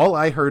up, and all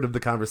I heard of the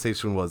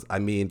conversation was, I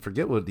mean,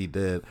 forget what he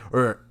did,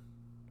 or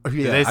yeah,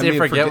 Did they say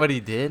forget what he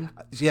did?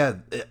 Yeah,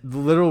 the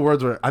literal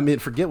words were, I mean,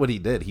 forget what he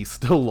did. He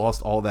still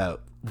lost all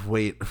that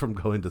weight from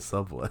going to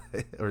Subway,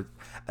 or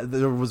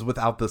there was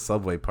without the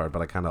Subway part,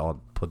 but I kind of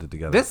all put it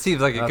together. This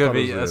seems like it could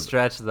be a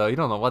stretch, though. You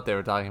don't know what they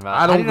were talking about.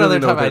 I don't really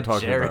know what they're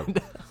talking talking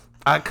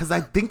about. Because I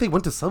think they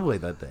went to Subway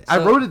that day. I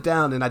wrote it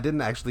down, and I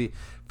didn't actually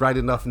write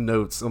enough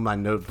notes on my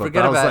notebook.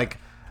 But I was like,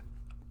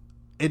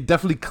 it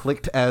definitely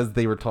clicked as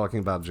they were talking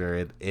about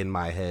Jared in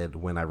my head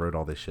when I wrote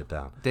all this shit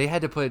down. They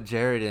had to put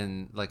Jared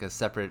in like a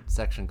separate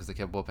section because they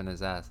kept whooping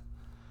his ass.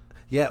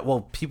 Yeah,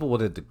 well, people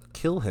wanted to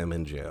kill him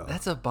in jail.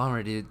 That's a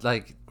bummer, dude.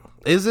 Like,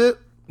 is it?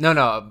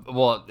 No.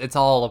 Well, it's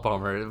all a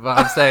bummer. But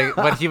I'm saying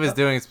what he was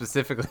doing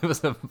specifically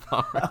was a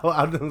bummer. Oh,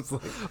 I was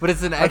like, but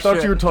it's an extra. I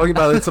thought you were talking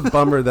about it's a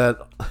bummer that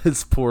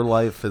his poor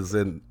life is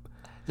in.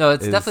 No,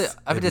 it's definitely.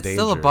 I mean, it's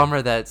still a bummer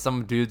that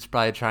some dude's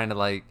probably trying to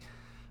like,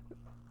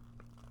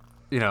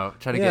 try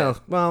to get. Yeah,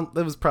 well,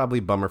 it was probably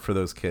a bummer for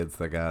those kids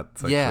that got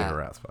sexually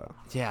harassed by him.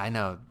 Yeah, I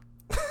know.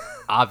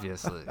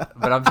 Obviously,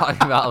 but I'm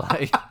talking about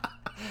like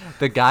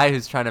the guy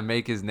who's trying to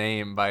make his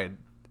name by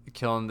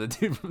killing the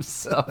dude from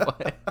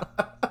Subway.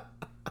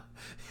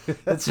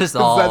 It's just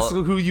all. That's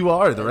who you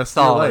are the rest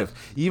of your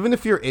life. Even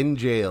if you're in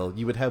jail,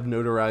 you would have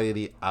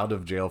notoriety out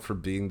of jail for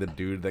being the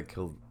dude that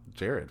killed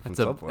Jared from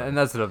Subway. And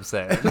that's what I'm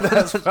saying.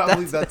 That's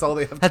all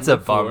they have to That's a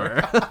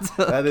bummer.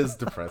 That is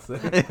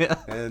depressing. Yeah.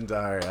 And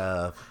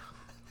our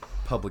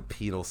public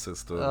penal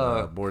system,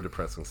 more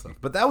depressing stuff.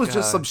 But that was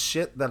just some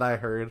shit that I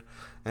heard,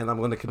 and I'm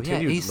going to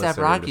continue to listen to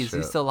ASAP Rocky, is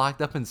he still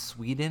locked up in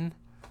Sweden?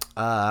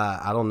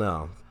 I don't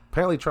know.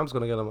 Apparently Trump's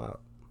going to get him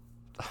out.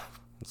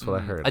 That's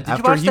what I heard. Did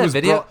you watch that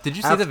video? Did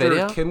you see the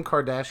video? Kim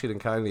Kardashian and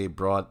Kanye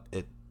brought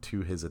it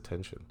to his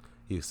attention.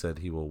 He said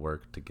he will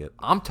work to get.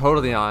 I'm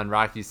totally on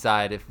Rocky's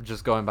side if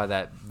just going by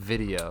that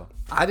video.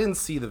 I didn't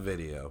see the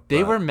video.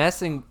 They were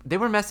messing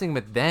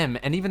with them,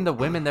 and even the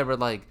women that were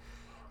like.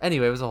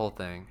 Anyway, it was a whole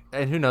thing,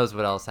 and who knows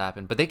what else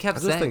happened. But they kept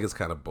saying. I just think it's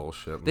kind of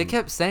bullshit. They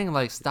kept saying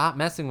like, "Stop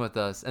messing with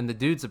us," and the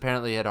dudes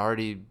apparently had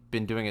already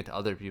been doing it to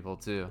other people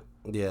too.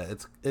 Yeah,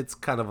 it's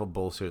kind of a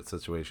bullshit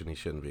situation. He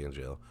shouldn't be in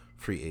jail.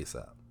 Free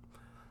ASAP.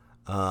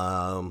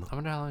 I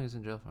wonder how long he's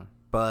in jail for.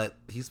 But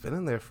he's been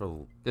in there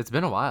for. It's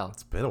been a while.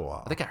 It's been a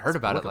while. I think I heard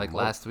about it like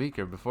last week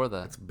or before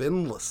that. It's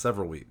been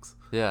several weeks.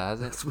 Yeah,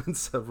 has it? It's been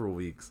several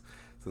weeks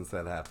since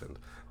that happened.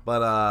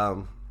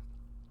 But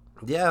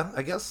yeah,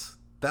 I guess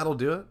that'll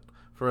do it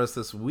for us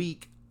this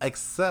week,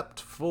 except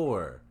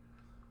for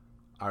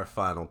our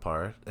final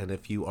part. And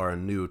if you are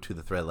new to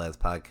the Thread Lads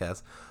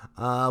podcast,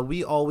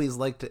 we always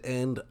like to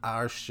end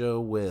our show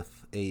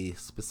with a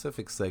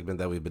specific segment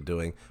that we've been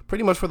doing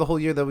pretty much for the whole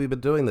year that we've been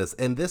doing this.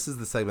 And this is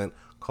the segment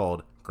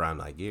called Grind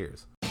My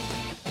Gears.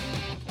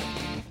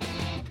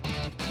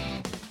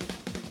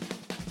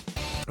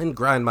 And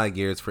Grind My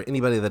Gears, for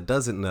anybody that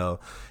doesn't know,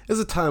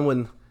 is a time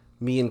when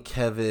me and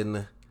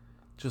Kevin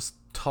just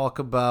talk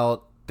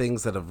about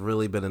things that have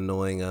really been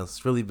annoying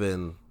us, really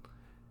been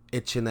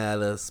itching at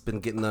us, been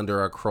getting under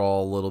our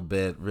crawl a little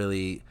bit,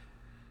 really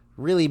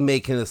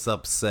making us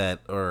upset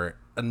or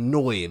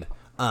annoyed.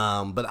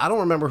 But I don't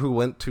remember who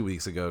went 2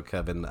 weeks ago,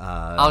 Kevin.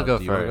 I'll go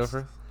first.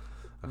 Okay.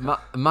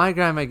 My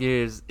Grind My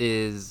Gears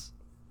is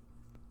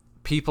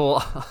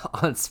people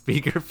on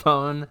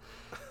speakerphone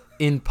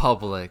in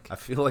public. I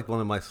feel like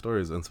one of my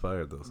stories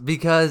inspired this.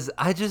 Because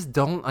I just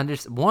don't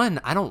understand. One,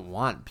 I don't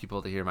want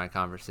people to hear my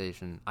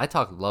conversation. I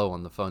talk low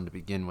on the phone to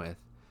begin with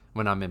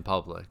when I'm in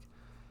public.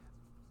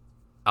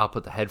 I'll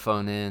put the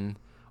headphone in,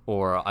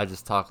 or I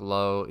just talk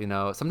low,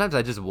 Sometimes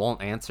I just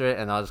won't answer it,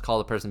 and I'll just call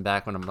the person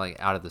back when I'm, like,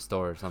 out of the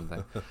store or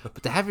something.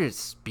 But to have your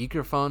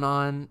speakerphone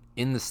on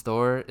in the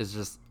store is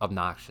just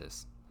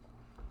obnoxious.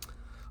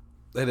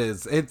 It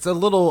is. It's a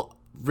little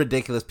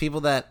ridiculous.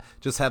 People that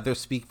just have their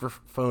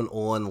speakerphone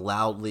on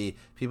loudly,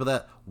 people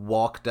that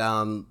walk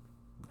down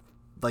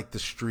like the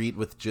street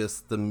with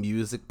just the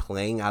music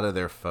playing out of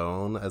their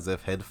phone as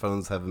if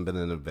headphones haven't been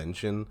an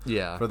invention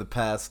for the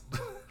past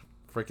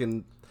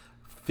freaking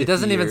 50 It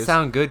doesn't even years.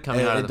 sound good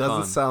coming out of the phone. It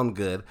doesn't sound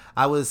good.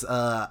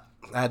 I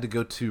had to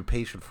go to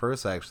Patient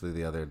First actually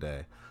the other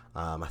day.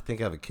 I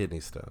think I have a kidney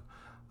stone.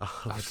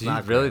 Do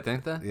you really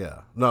think that?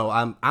 Yeah. No,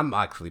 I'm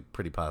actually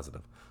pretty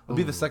positive. It'll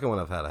be the second one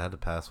I've had. I had to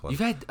pass one. You've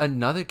had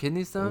another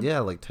kidney stone? Yeah,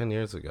 like 10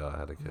 years ago I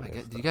had a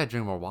kidney stone. You gotta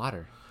drink more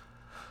water.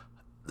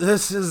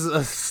 This is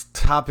a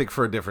topic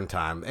for a different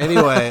time.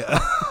 Anyway,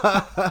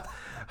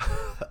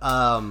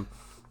 I'm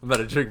about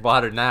to drink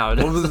water now.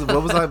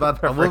 What was I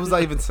about? What was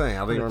I even saying? I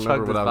don't even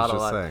remember what I was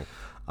just saying.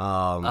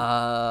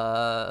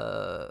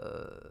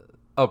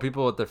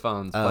 People with their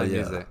phones play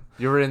music.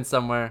 You were in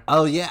somewhere.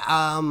 Oh yeah.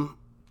 I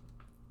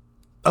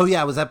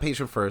was at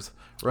Patient First,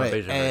 right?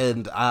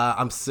 And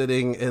I'm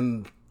sitting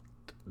in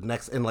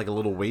next in like a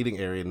little waiting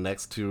area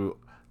next to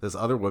this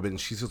other woman. And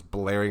she's just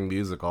blaring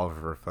music off of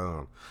her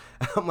phone.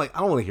 And I'm like, I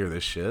don't want to hear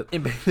this shit.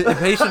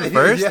 Impatient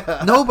first?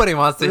 Yeah. Nobody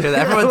wants to hear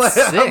that. Everyone's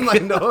sick. I'm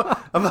like, no.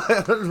 I'm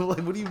like,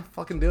 what are you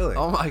fucking doing?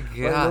 Oh my Like,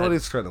 god.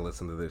 nobody's trying to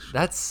listen to this shit.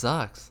 That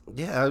sucks.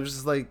 Yeah, I was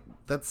just like,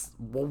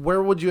 well,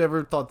 where would you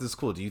ever thought this is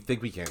cool? Do you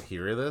think we can't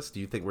hear this? Do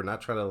you think we're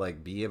not trying to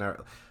like be in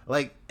our,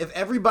 like, if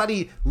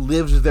everybody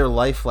lived their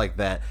life like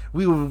that,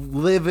 we would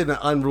live in an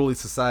unruly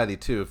society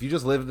too. If you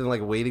just lived in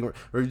like a waiting room,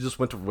 or you just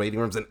went to waiting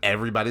rooms and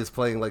everybody's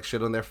playing like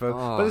shit on their phone,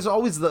 but it's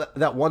always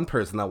that one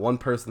person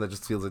that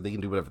just feels like they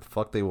can do whatever the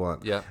fuck they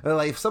want. Yeah. And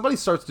like, if somebody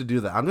starts to do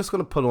that, I'm just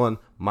gonna put on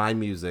my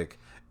music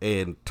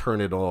and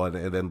turn it on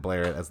and then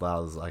blare it as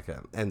loud as I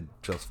can and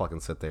just fucking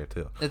sit there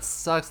too. It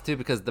sucks too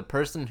because the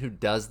person who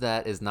does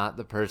that is not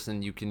the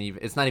person you can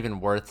even. It's not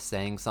even worth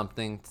saying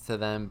something to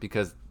them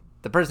because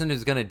the person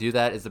who's gonna do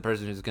that is the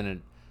person who's gonna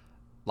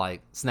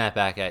like snap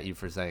back at you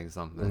for saying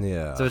something.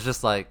 Yeah. So it's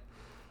just like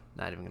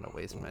not even gonna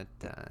waste my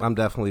time. I'm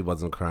definitely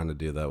wasn't trying to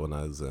do that when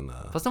I was in.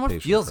 Plus, no one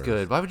patient feels first.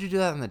 good. Why would you do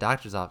that in the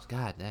doctor's office?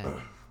 God damn.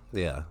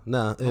 Yeah,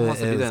 no, it wants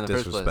to do is that in the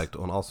first disrespect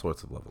on all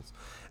sorts of levels.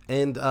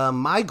 And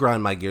my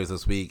grind my gears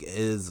this week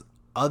is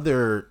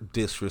other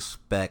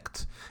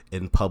disrespect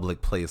in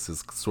public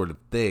places sort of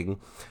thing,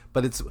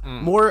 but it's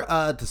more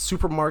to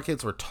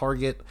supermarkets or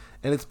Target,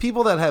 and it's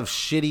people that have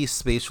shitty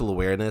spatial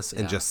awareness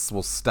and just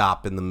will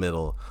stop in the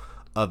middle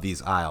of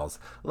these aisles.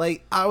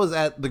 Like, I was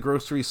at the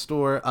grocery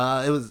store.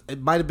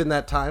 It might have been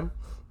that time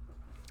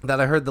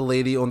that I heard the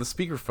lady on the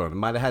speakerphone. It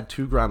might have had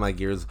two grind my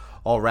gears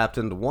all wrapped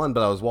into one,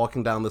 but I was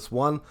walking down this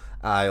one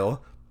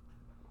aisle,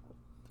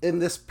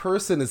 and this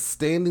person is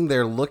standing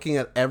there looking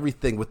at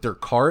everything with their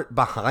cart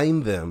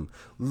behind them,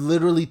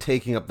 literally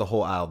taking up the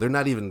whole aisle. They're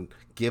not even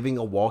giving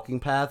a walking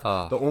path.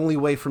 The only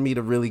way for me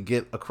to really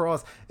get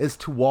across is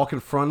to walk in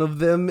front of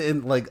them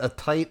in like a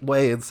tight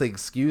way and say,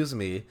 excuse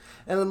me.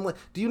 And I'm like,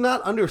 do you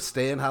not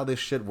understand how this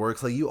shit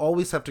works? Like, you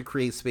always have to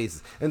create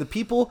spaces. And the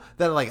people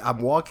that like I'm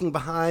walking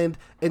behind,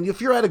 and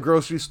if you're at a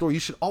grocery store, you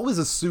should always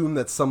assume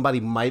that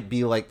somebody might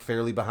be like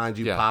fairly behind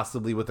you,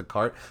 possibly with a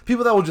cart.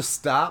 People that will just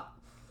stop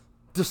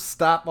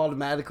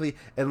automatically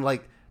and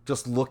like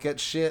just look at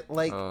shit.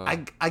 Like,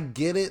 I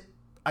get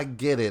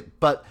it,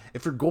 but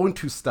if you're going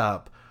to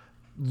stop,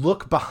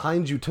 look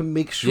behind you to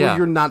make sure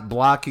you're not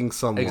blocking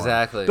someone.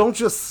 Exactly. Don't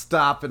just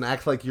stop and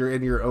act like you're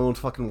in your own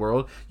fucking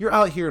world. You're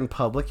out here in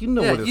public. You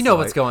know what it's you know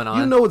like. what's going on.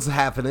 You know what's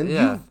happening.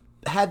 Yeah. You've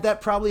had that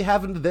probably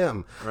happen to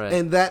them. Right.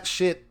 And that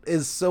shit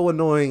is so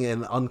annoying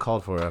and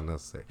uncalled for,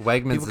 unnecessary.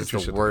 Wegmans People is get your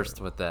the shit worst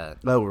together. with that.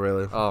 Oh,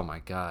 really? Oh my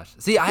gosh.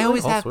 See, I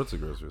always all have sorts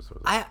of grocery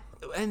stores.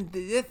 and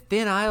the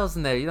thin aisles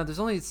in there. You know, there's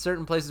only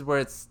certain places where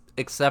it's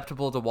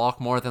acceptable to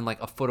walk more than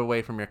like a foot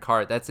away from your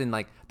cart. That's in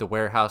like the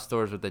warehouse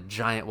stores with the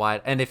giant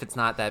wide. And if it's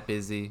not that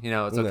busy, you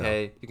know, it's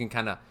okay. You can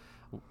kind of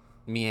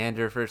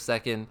meander for a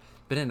second.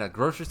 But in a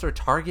grocery store,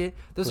 Target,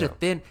 those are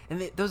thin,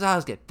 and those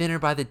aisles get thinner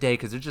by the day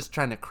because they're just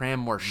trying to cram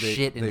more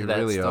shit into that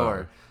really store.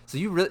 are. So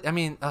you really, I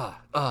mean,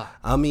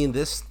 I mean,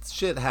 this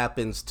shit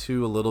happens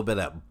too a little bit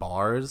at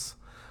bars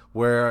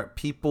where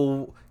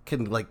people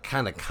can like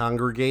kind of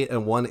congregate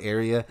in one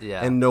area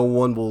and no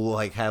one will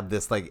like have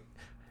this like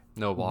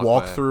no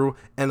walk through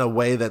in a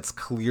way that's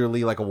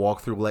clearly like a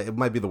walkthrough. Like, it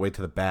might be the way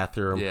to the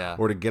bathroom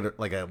or to get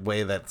like a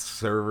way that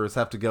servers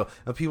have to go.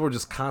 And people are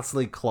just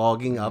constantly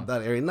clogging up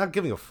that area, not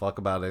giving a fuck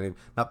about anything,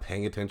 not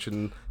paying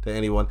attention to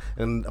anyone.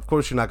 And of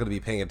course, you're not going to be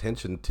paying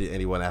attention to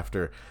anyone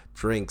after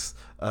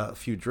a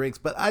few drinks.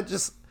 But I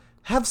just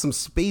have some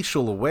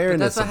spatial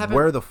awareness of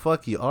where the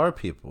fuck you are,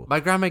 people. My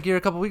grandma gear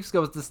a couple weeks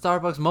ago was the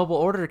Starbucks mobile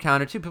order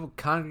counter too. People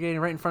congregating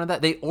right in front of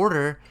that. They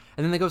order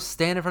and then they go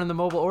stand in front of the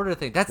mobile order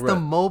thing. That's the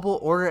mobile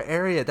order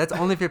area. That's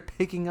only if you're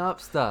picking up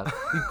stuff.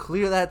 You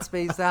clear that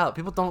space out.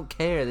 People don't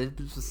care. They're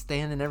just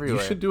standing everywhere.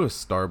 You should do a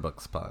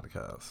Starbucks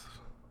podcast.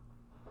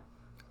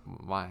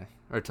 Why?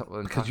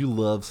 Because you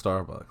love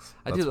Starbucks.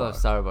 I do love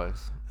Starbucks.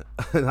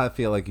 And I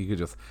feel like you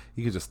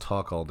could just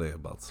talk all day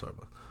about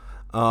Starbucks.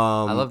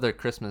 I love their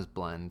Christmas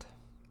blend.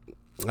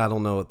 I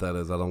don't know what that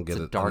is. I don't get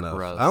it. Dark enough.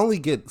 roast. I only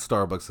get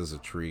Starbucks as a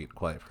treat,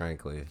 quite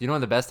frankly. You know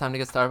when the best time to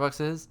get Starbucks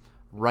is?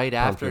 Right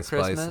after Pumpkin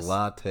Christmas. spice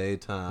latte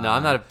time. No,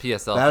 I'm not a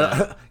PSL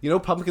fan. You know,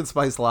 pumpkin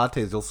spice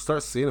lattes, you'll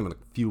start seeing them in a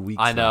few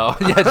weeks. I know.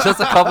 Yeah, just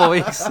a couple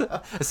weeks.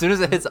 As soon as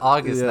it hits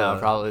August now,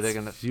 probably they're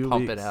going to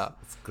pump it out.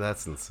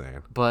 That's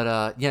insane.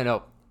 But,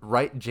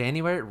 right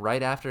January,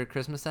 right after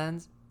Christmas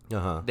ends,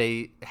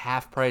 they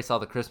half price all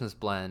the Christmas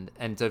blend.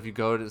 And so if you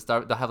go to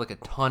Starbucks, they'll have like a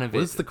ton of it.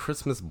 What is the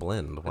Christmas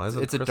blend? Why is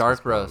it It's a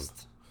dark blend?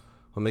 roast.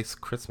 What makes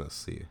Christmas?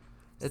 See,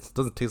 it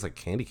doesn't taste like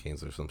candy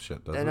canes or some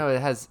shit, does it? No,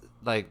 it has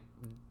like...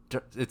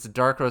 It's a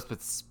dark roast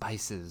with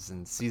spices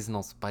and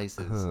seasonal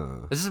spices.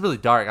 This is really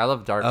dark. I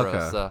love dark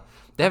roast. So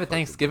they have a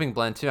Thanksgiving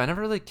blend too. I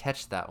never really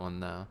catch that one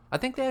though. I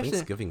think they actually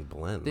Thanksgiving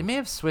blend. They may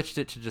have switched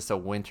it to just a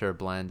winter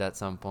blend at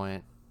some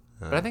point.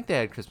 But I think they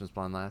had Christmas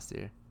blend last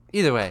year.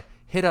 Either way,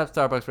 hit up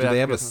Starbucks. Right Do they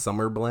have Christmas. a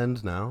summer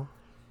blend now?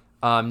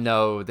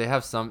 No, they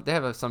have some. They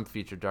have some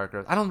featured dark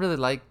roast. I don't really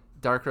like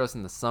dark roast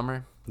in the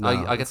summer. No,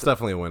 I'll get it's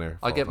definitely a winter.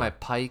 I'll get my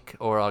pike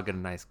or I'll get a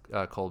nice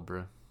cold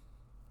brew.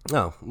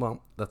 Oh,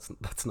 well,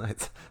 that's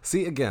nice.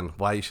 See, again,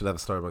 why you should have a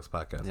Starbucks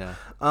podcast.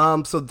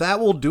 Yeah. So that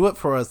will do it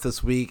for us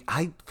this week.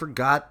 I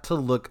forgot to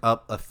look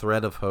up a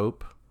thread of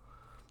hope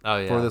Oh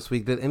yeah. for this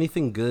week. Did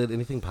anything good,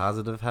 anything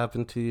positive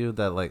happen to you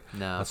that like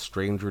No. a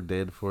stranger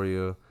did for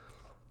you,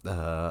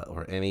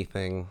 or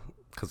anything?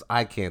 Because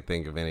I can't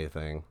think of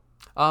anything.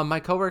 My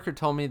coworker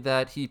told me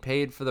that he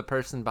paid for the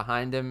person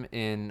behind him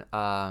in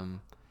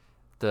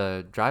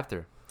the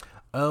drive-thru.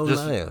 Oh,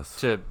 Just nice.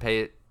 to pay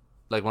it,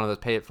 like one of those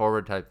pay it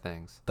forward type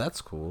things.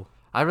 That's cool.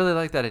 I really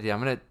like that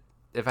idea.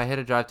 If I hit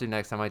a drive-thru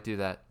next, I might do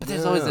that. But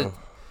there's always Yeah.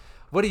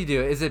 what do you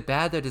do? Is it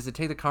bad though? Does it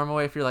take the karma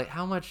away if you're like,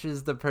 how much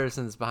is the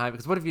person's behind?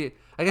 Because what if you?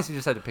 I guess you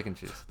just had to pick and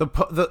choose.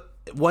 The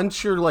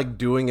once you're like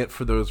doing it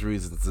for those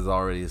reasons, it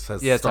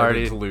has Yeah, it's started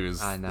already- to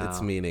lose I know.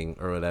 its meaning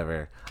or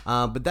whatever.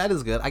 But that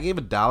is good. I gave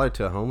 $1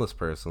 to a homeless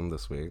person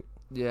this week.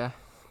 Yeah.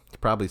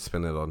 Probably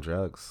spend it on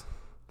drugs.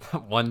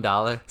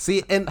 $1.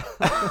 See, and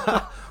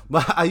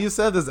I used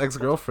to have this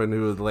ex-girlfriend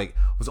who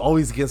was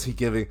always against me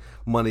giving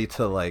money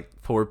to like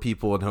poor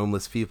people and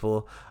homeless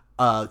people.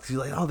 She's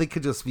like, oh, they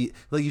could just be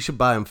like, you should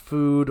buy them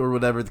food or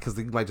whatever because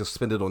they might just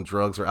spend it on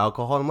drugs or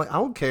alcohol. And I'm like, I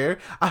don't care.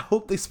 I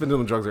hope they spend it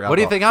on drugs or alcohol. What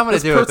do you think I'm gonna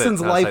do with it? Person's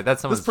No, it's life, like,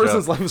 that's this someone's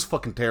person's joke. life is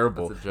fucking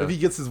terrible. That's a joke. If he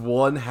gets his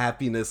one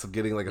happiness of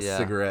getting like a Yeah.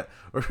 cigarette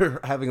or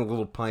having a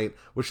little pint,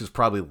 which has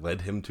probably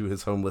led him to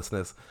his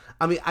homelessness.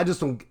 I mean, I just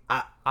don't.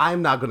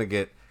 I'm not gonna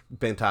get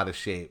bent out of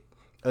shape.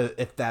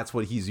 If that's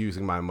what he's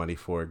using my money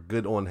for,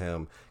 good on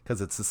him, because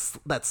it's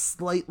that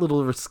slight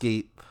little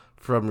escape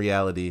from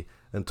reality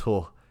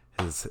until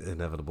his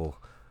inevitable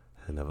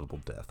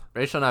death.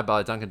 Rachel and I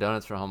bought a Dunkin'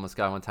 Donuts for a homeless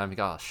guy one time. He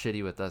got all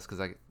shitty with us because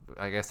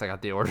I guess I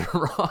got the order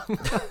wrong.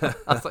 I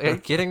was like, are you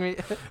kidding me?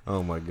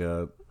 Oh my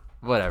god.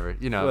 Whatever.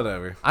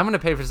 Whatever. I'm going to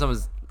pay for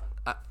someone's...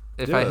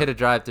 if Do I it. hit a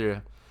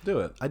drive-thru, Do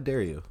it. I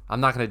dare you.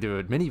 I'm not going to do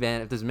a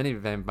minivan. If there's a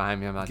minivan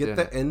behind me, I'm not Get doing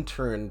the it.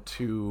 intern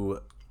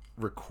to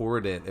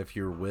record it if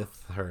you're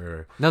with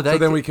her. No, so that-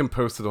 then we can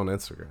post it on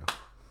Instagram.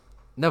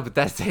 No, but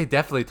that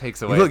definitely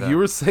takes away. Look, though. you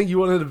were saying you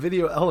wanted a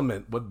video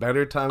element. What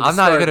better time to I'm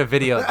not start? going to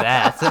video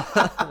that.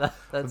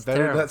 That's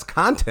Better, terrible. that's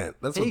content.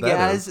 That's Hey, what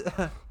that is.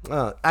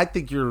 guys. I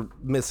think you're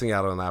missing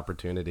out on an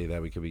opportunity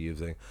that we could be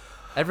using.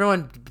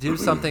 Everyone do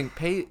something.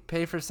 Pay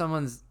for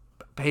someone's...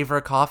 Pay for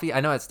a coffee. I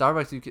know at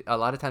Starbucks, a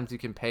lot of times you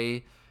can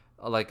pay...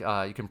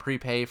 you can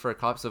prepay for a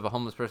coffee, so if a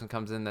homeless person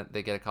comes in, that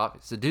they get a coffee.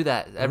 So do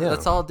that. Yeah.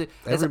 Let's all do.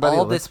 That's Everybody,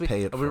 all let's this week.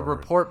 pay it We'll forward.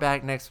 report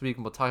back next week,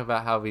 and we'll talk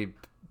about how we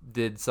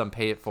did some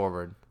pay it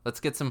forward. Let's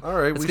get some. All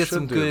right, let's we get should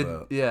some do good.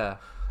 that. Yeah.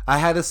 I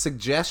had a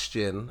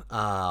suggestion.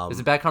 Is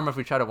it bad karma if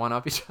we try to one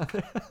up each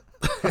other?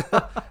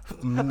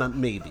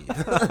 Maybe.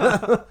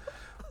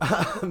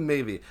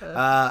 Maybe.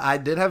 I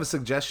did have a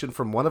suggestion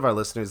from one of our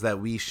listeners that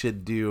we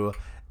should do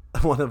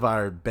one of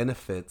our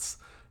benefits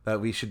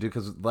that we should do,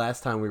 because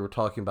last time we were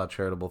talking about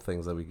charitable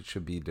things that we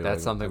should be doing.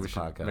 That's something as we a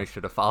should podcast. make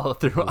sure to follow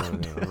through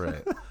on. Yeah,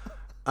 right.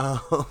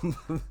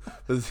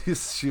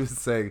 She was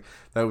saying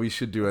that we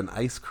should do an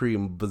ice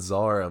cream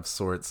bazaar of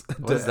sorts.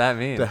 What does that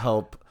mean? To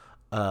help.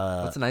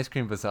 What's an ice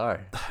cream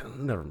bazaar?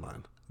 Never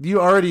mind. You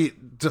already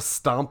just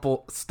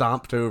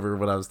stomped over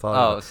what I was talking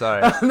Oh, about.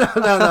 sorry.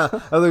 no. I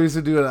thought we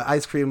should do an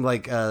ice cream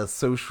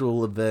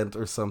social event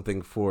or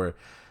something for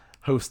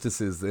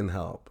hostesses in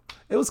help.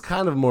 It was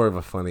kind of more of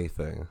a funny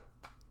thing.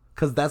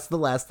 Because that's the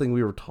last thing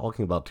we were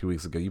talking about 2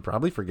 weeks ago. You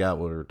probably forgot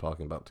what we were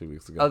talking about 2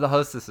 weeks ago. Oh, the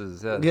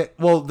hostesses. Yeah. Yeah,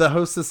 well, the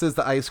hostesses,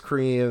 the ice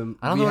cream.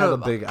 I don't we know had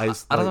what a big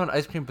ice. I don't know what an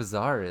ice cream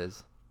bazaar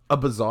is. A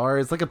bazaar.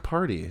 It's like a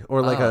party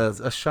or like Oh.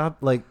 a shop.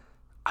 Like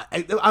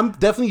I'm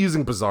definitely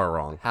using bazaar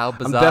wrong. How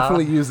bizarre? I'm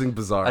definitely using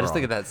bazaar. I just wrong.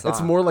 think of that It's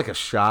song. more like a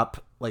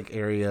shop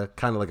area,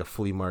 kind of like a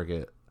flea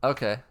market.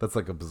 Okay. That's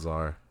like a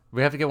bazaar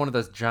We have to get one of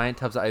those giant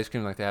tubs of ice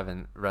cream like they have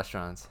in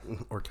restaurants.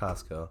 or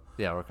Costco.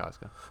 Yeah, or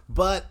Costco.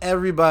 But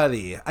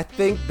everybody, I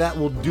think that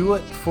will do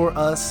it for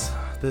us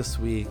this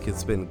week.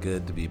 It's been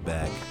good to be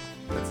back.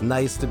 It's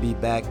nice to be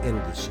back in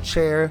this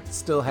chair.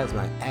 Still has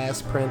my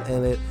ass print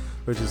in it,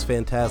 which is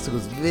fantastic.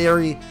 Was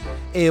very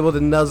able to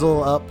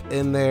nuzzle up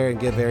in there and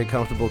get very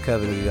comfortable.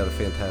 Kevin, you got a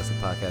fantastic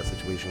podcast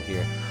situation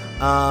here.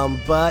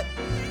 But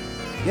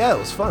yeah, it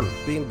was fun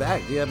being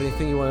back. Do you have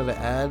anything you wanted to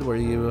add? Were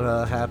you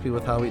happy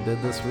with how we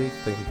did this week?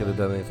 Think we could have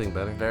done anything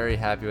better? Very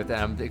happy with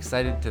that. I'm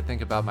excited to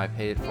think about my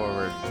pay it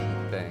forward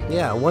thing.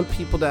 Yeah, I want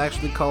people to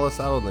actually call us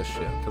out on this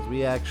shit, because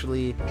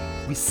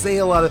we say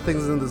a lot of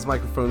things in this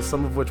microphone,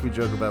 some of which we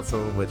joke about,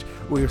 some of which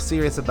we're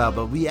serious about,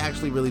 but we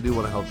actually really do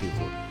want to help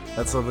people.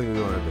 That's something we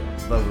want to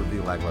do. That would be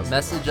lackluster.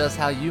 Message us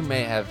how you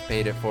may have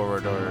paid it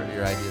forward or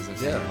your ideas of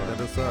paying Yeah, it forward.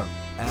 hit us up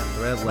at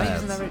Thread Am I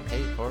using that Labs. right?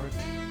 Pay it forward?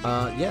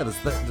 Yeah,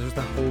 there's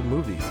that whole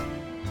movie.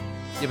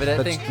 Yeah, but I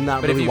That's think not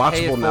but really if you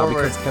pay watchable it now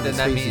forward, because Kevin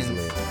then that Spacey's in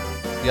means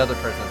it. the other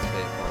person has to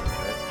pay it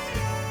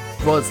forward,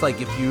 right? Well, it's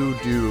like if you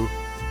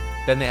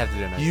Then they have to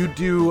do it.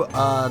 do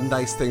a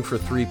nice thing for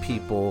 3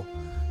 people,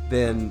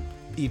 then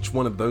each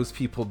one of those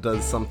people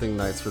does something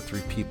nice for 3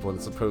 people, and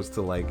it's supposed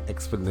to like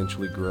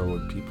exponentially grow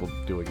with people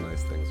doing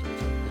nice things for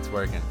each other. It's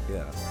working.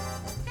 Yeah.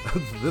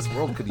 This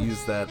world could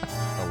use that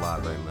a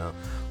lot right now.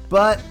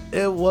 But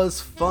it was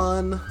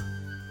fun.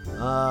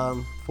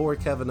 For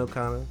Kevin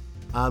O'Connor,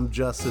 I'm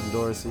Justin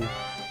Dorsey.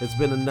 It's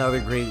been another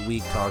great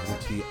week talking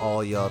to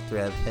all y'all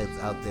thread heads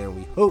out there.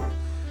 We hope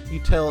you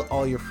tell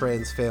all your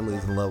friends,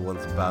 families, and loved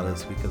ones about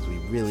us because we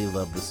really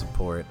love the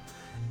support.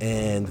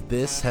 And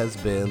this has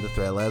been the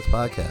Thread Labs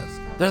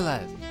Podcast. They're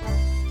live.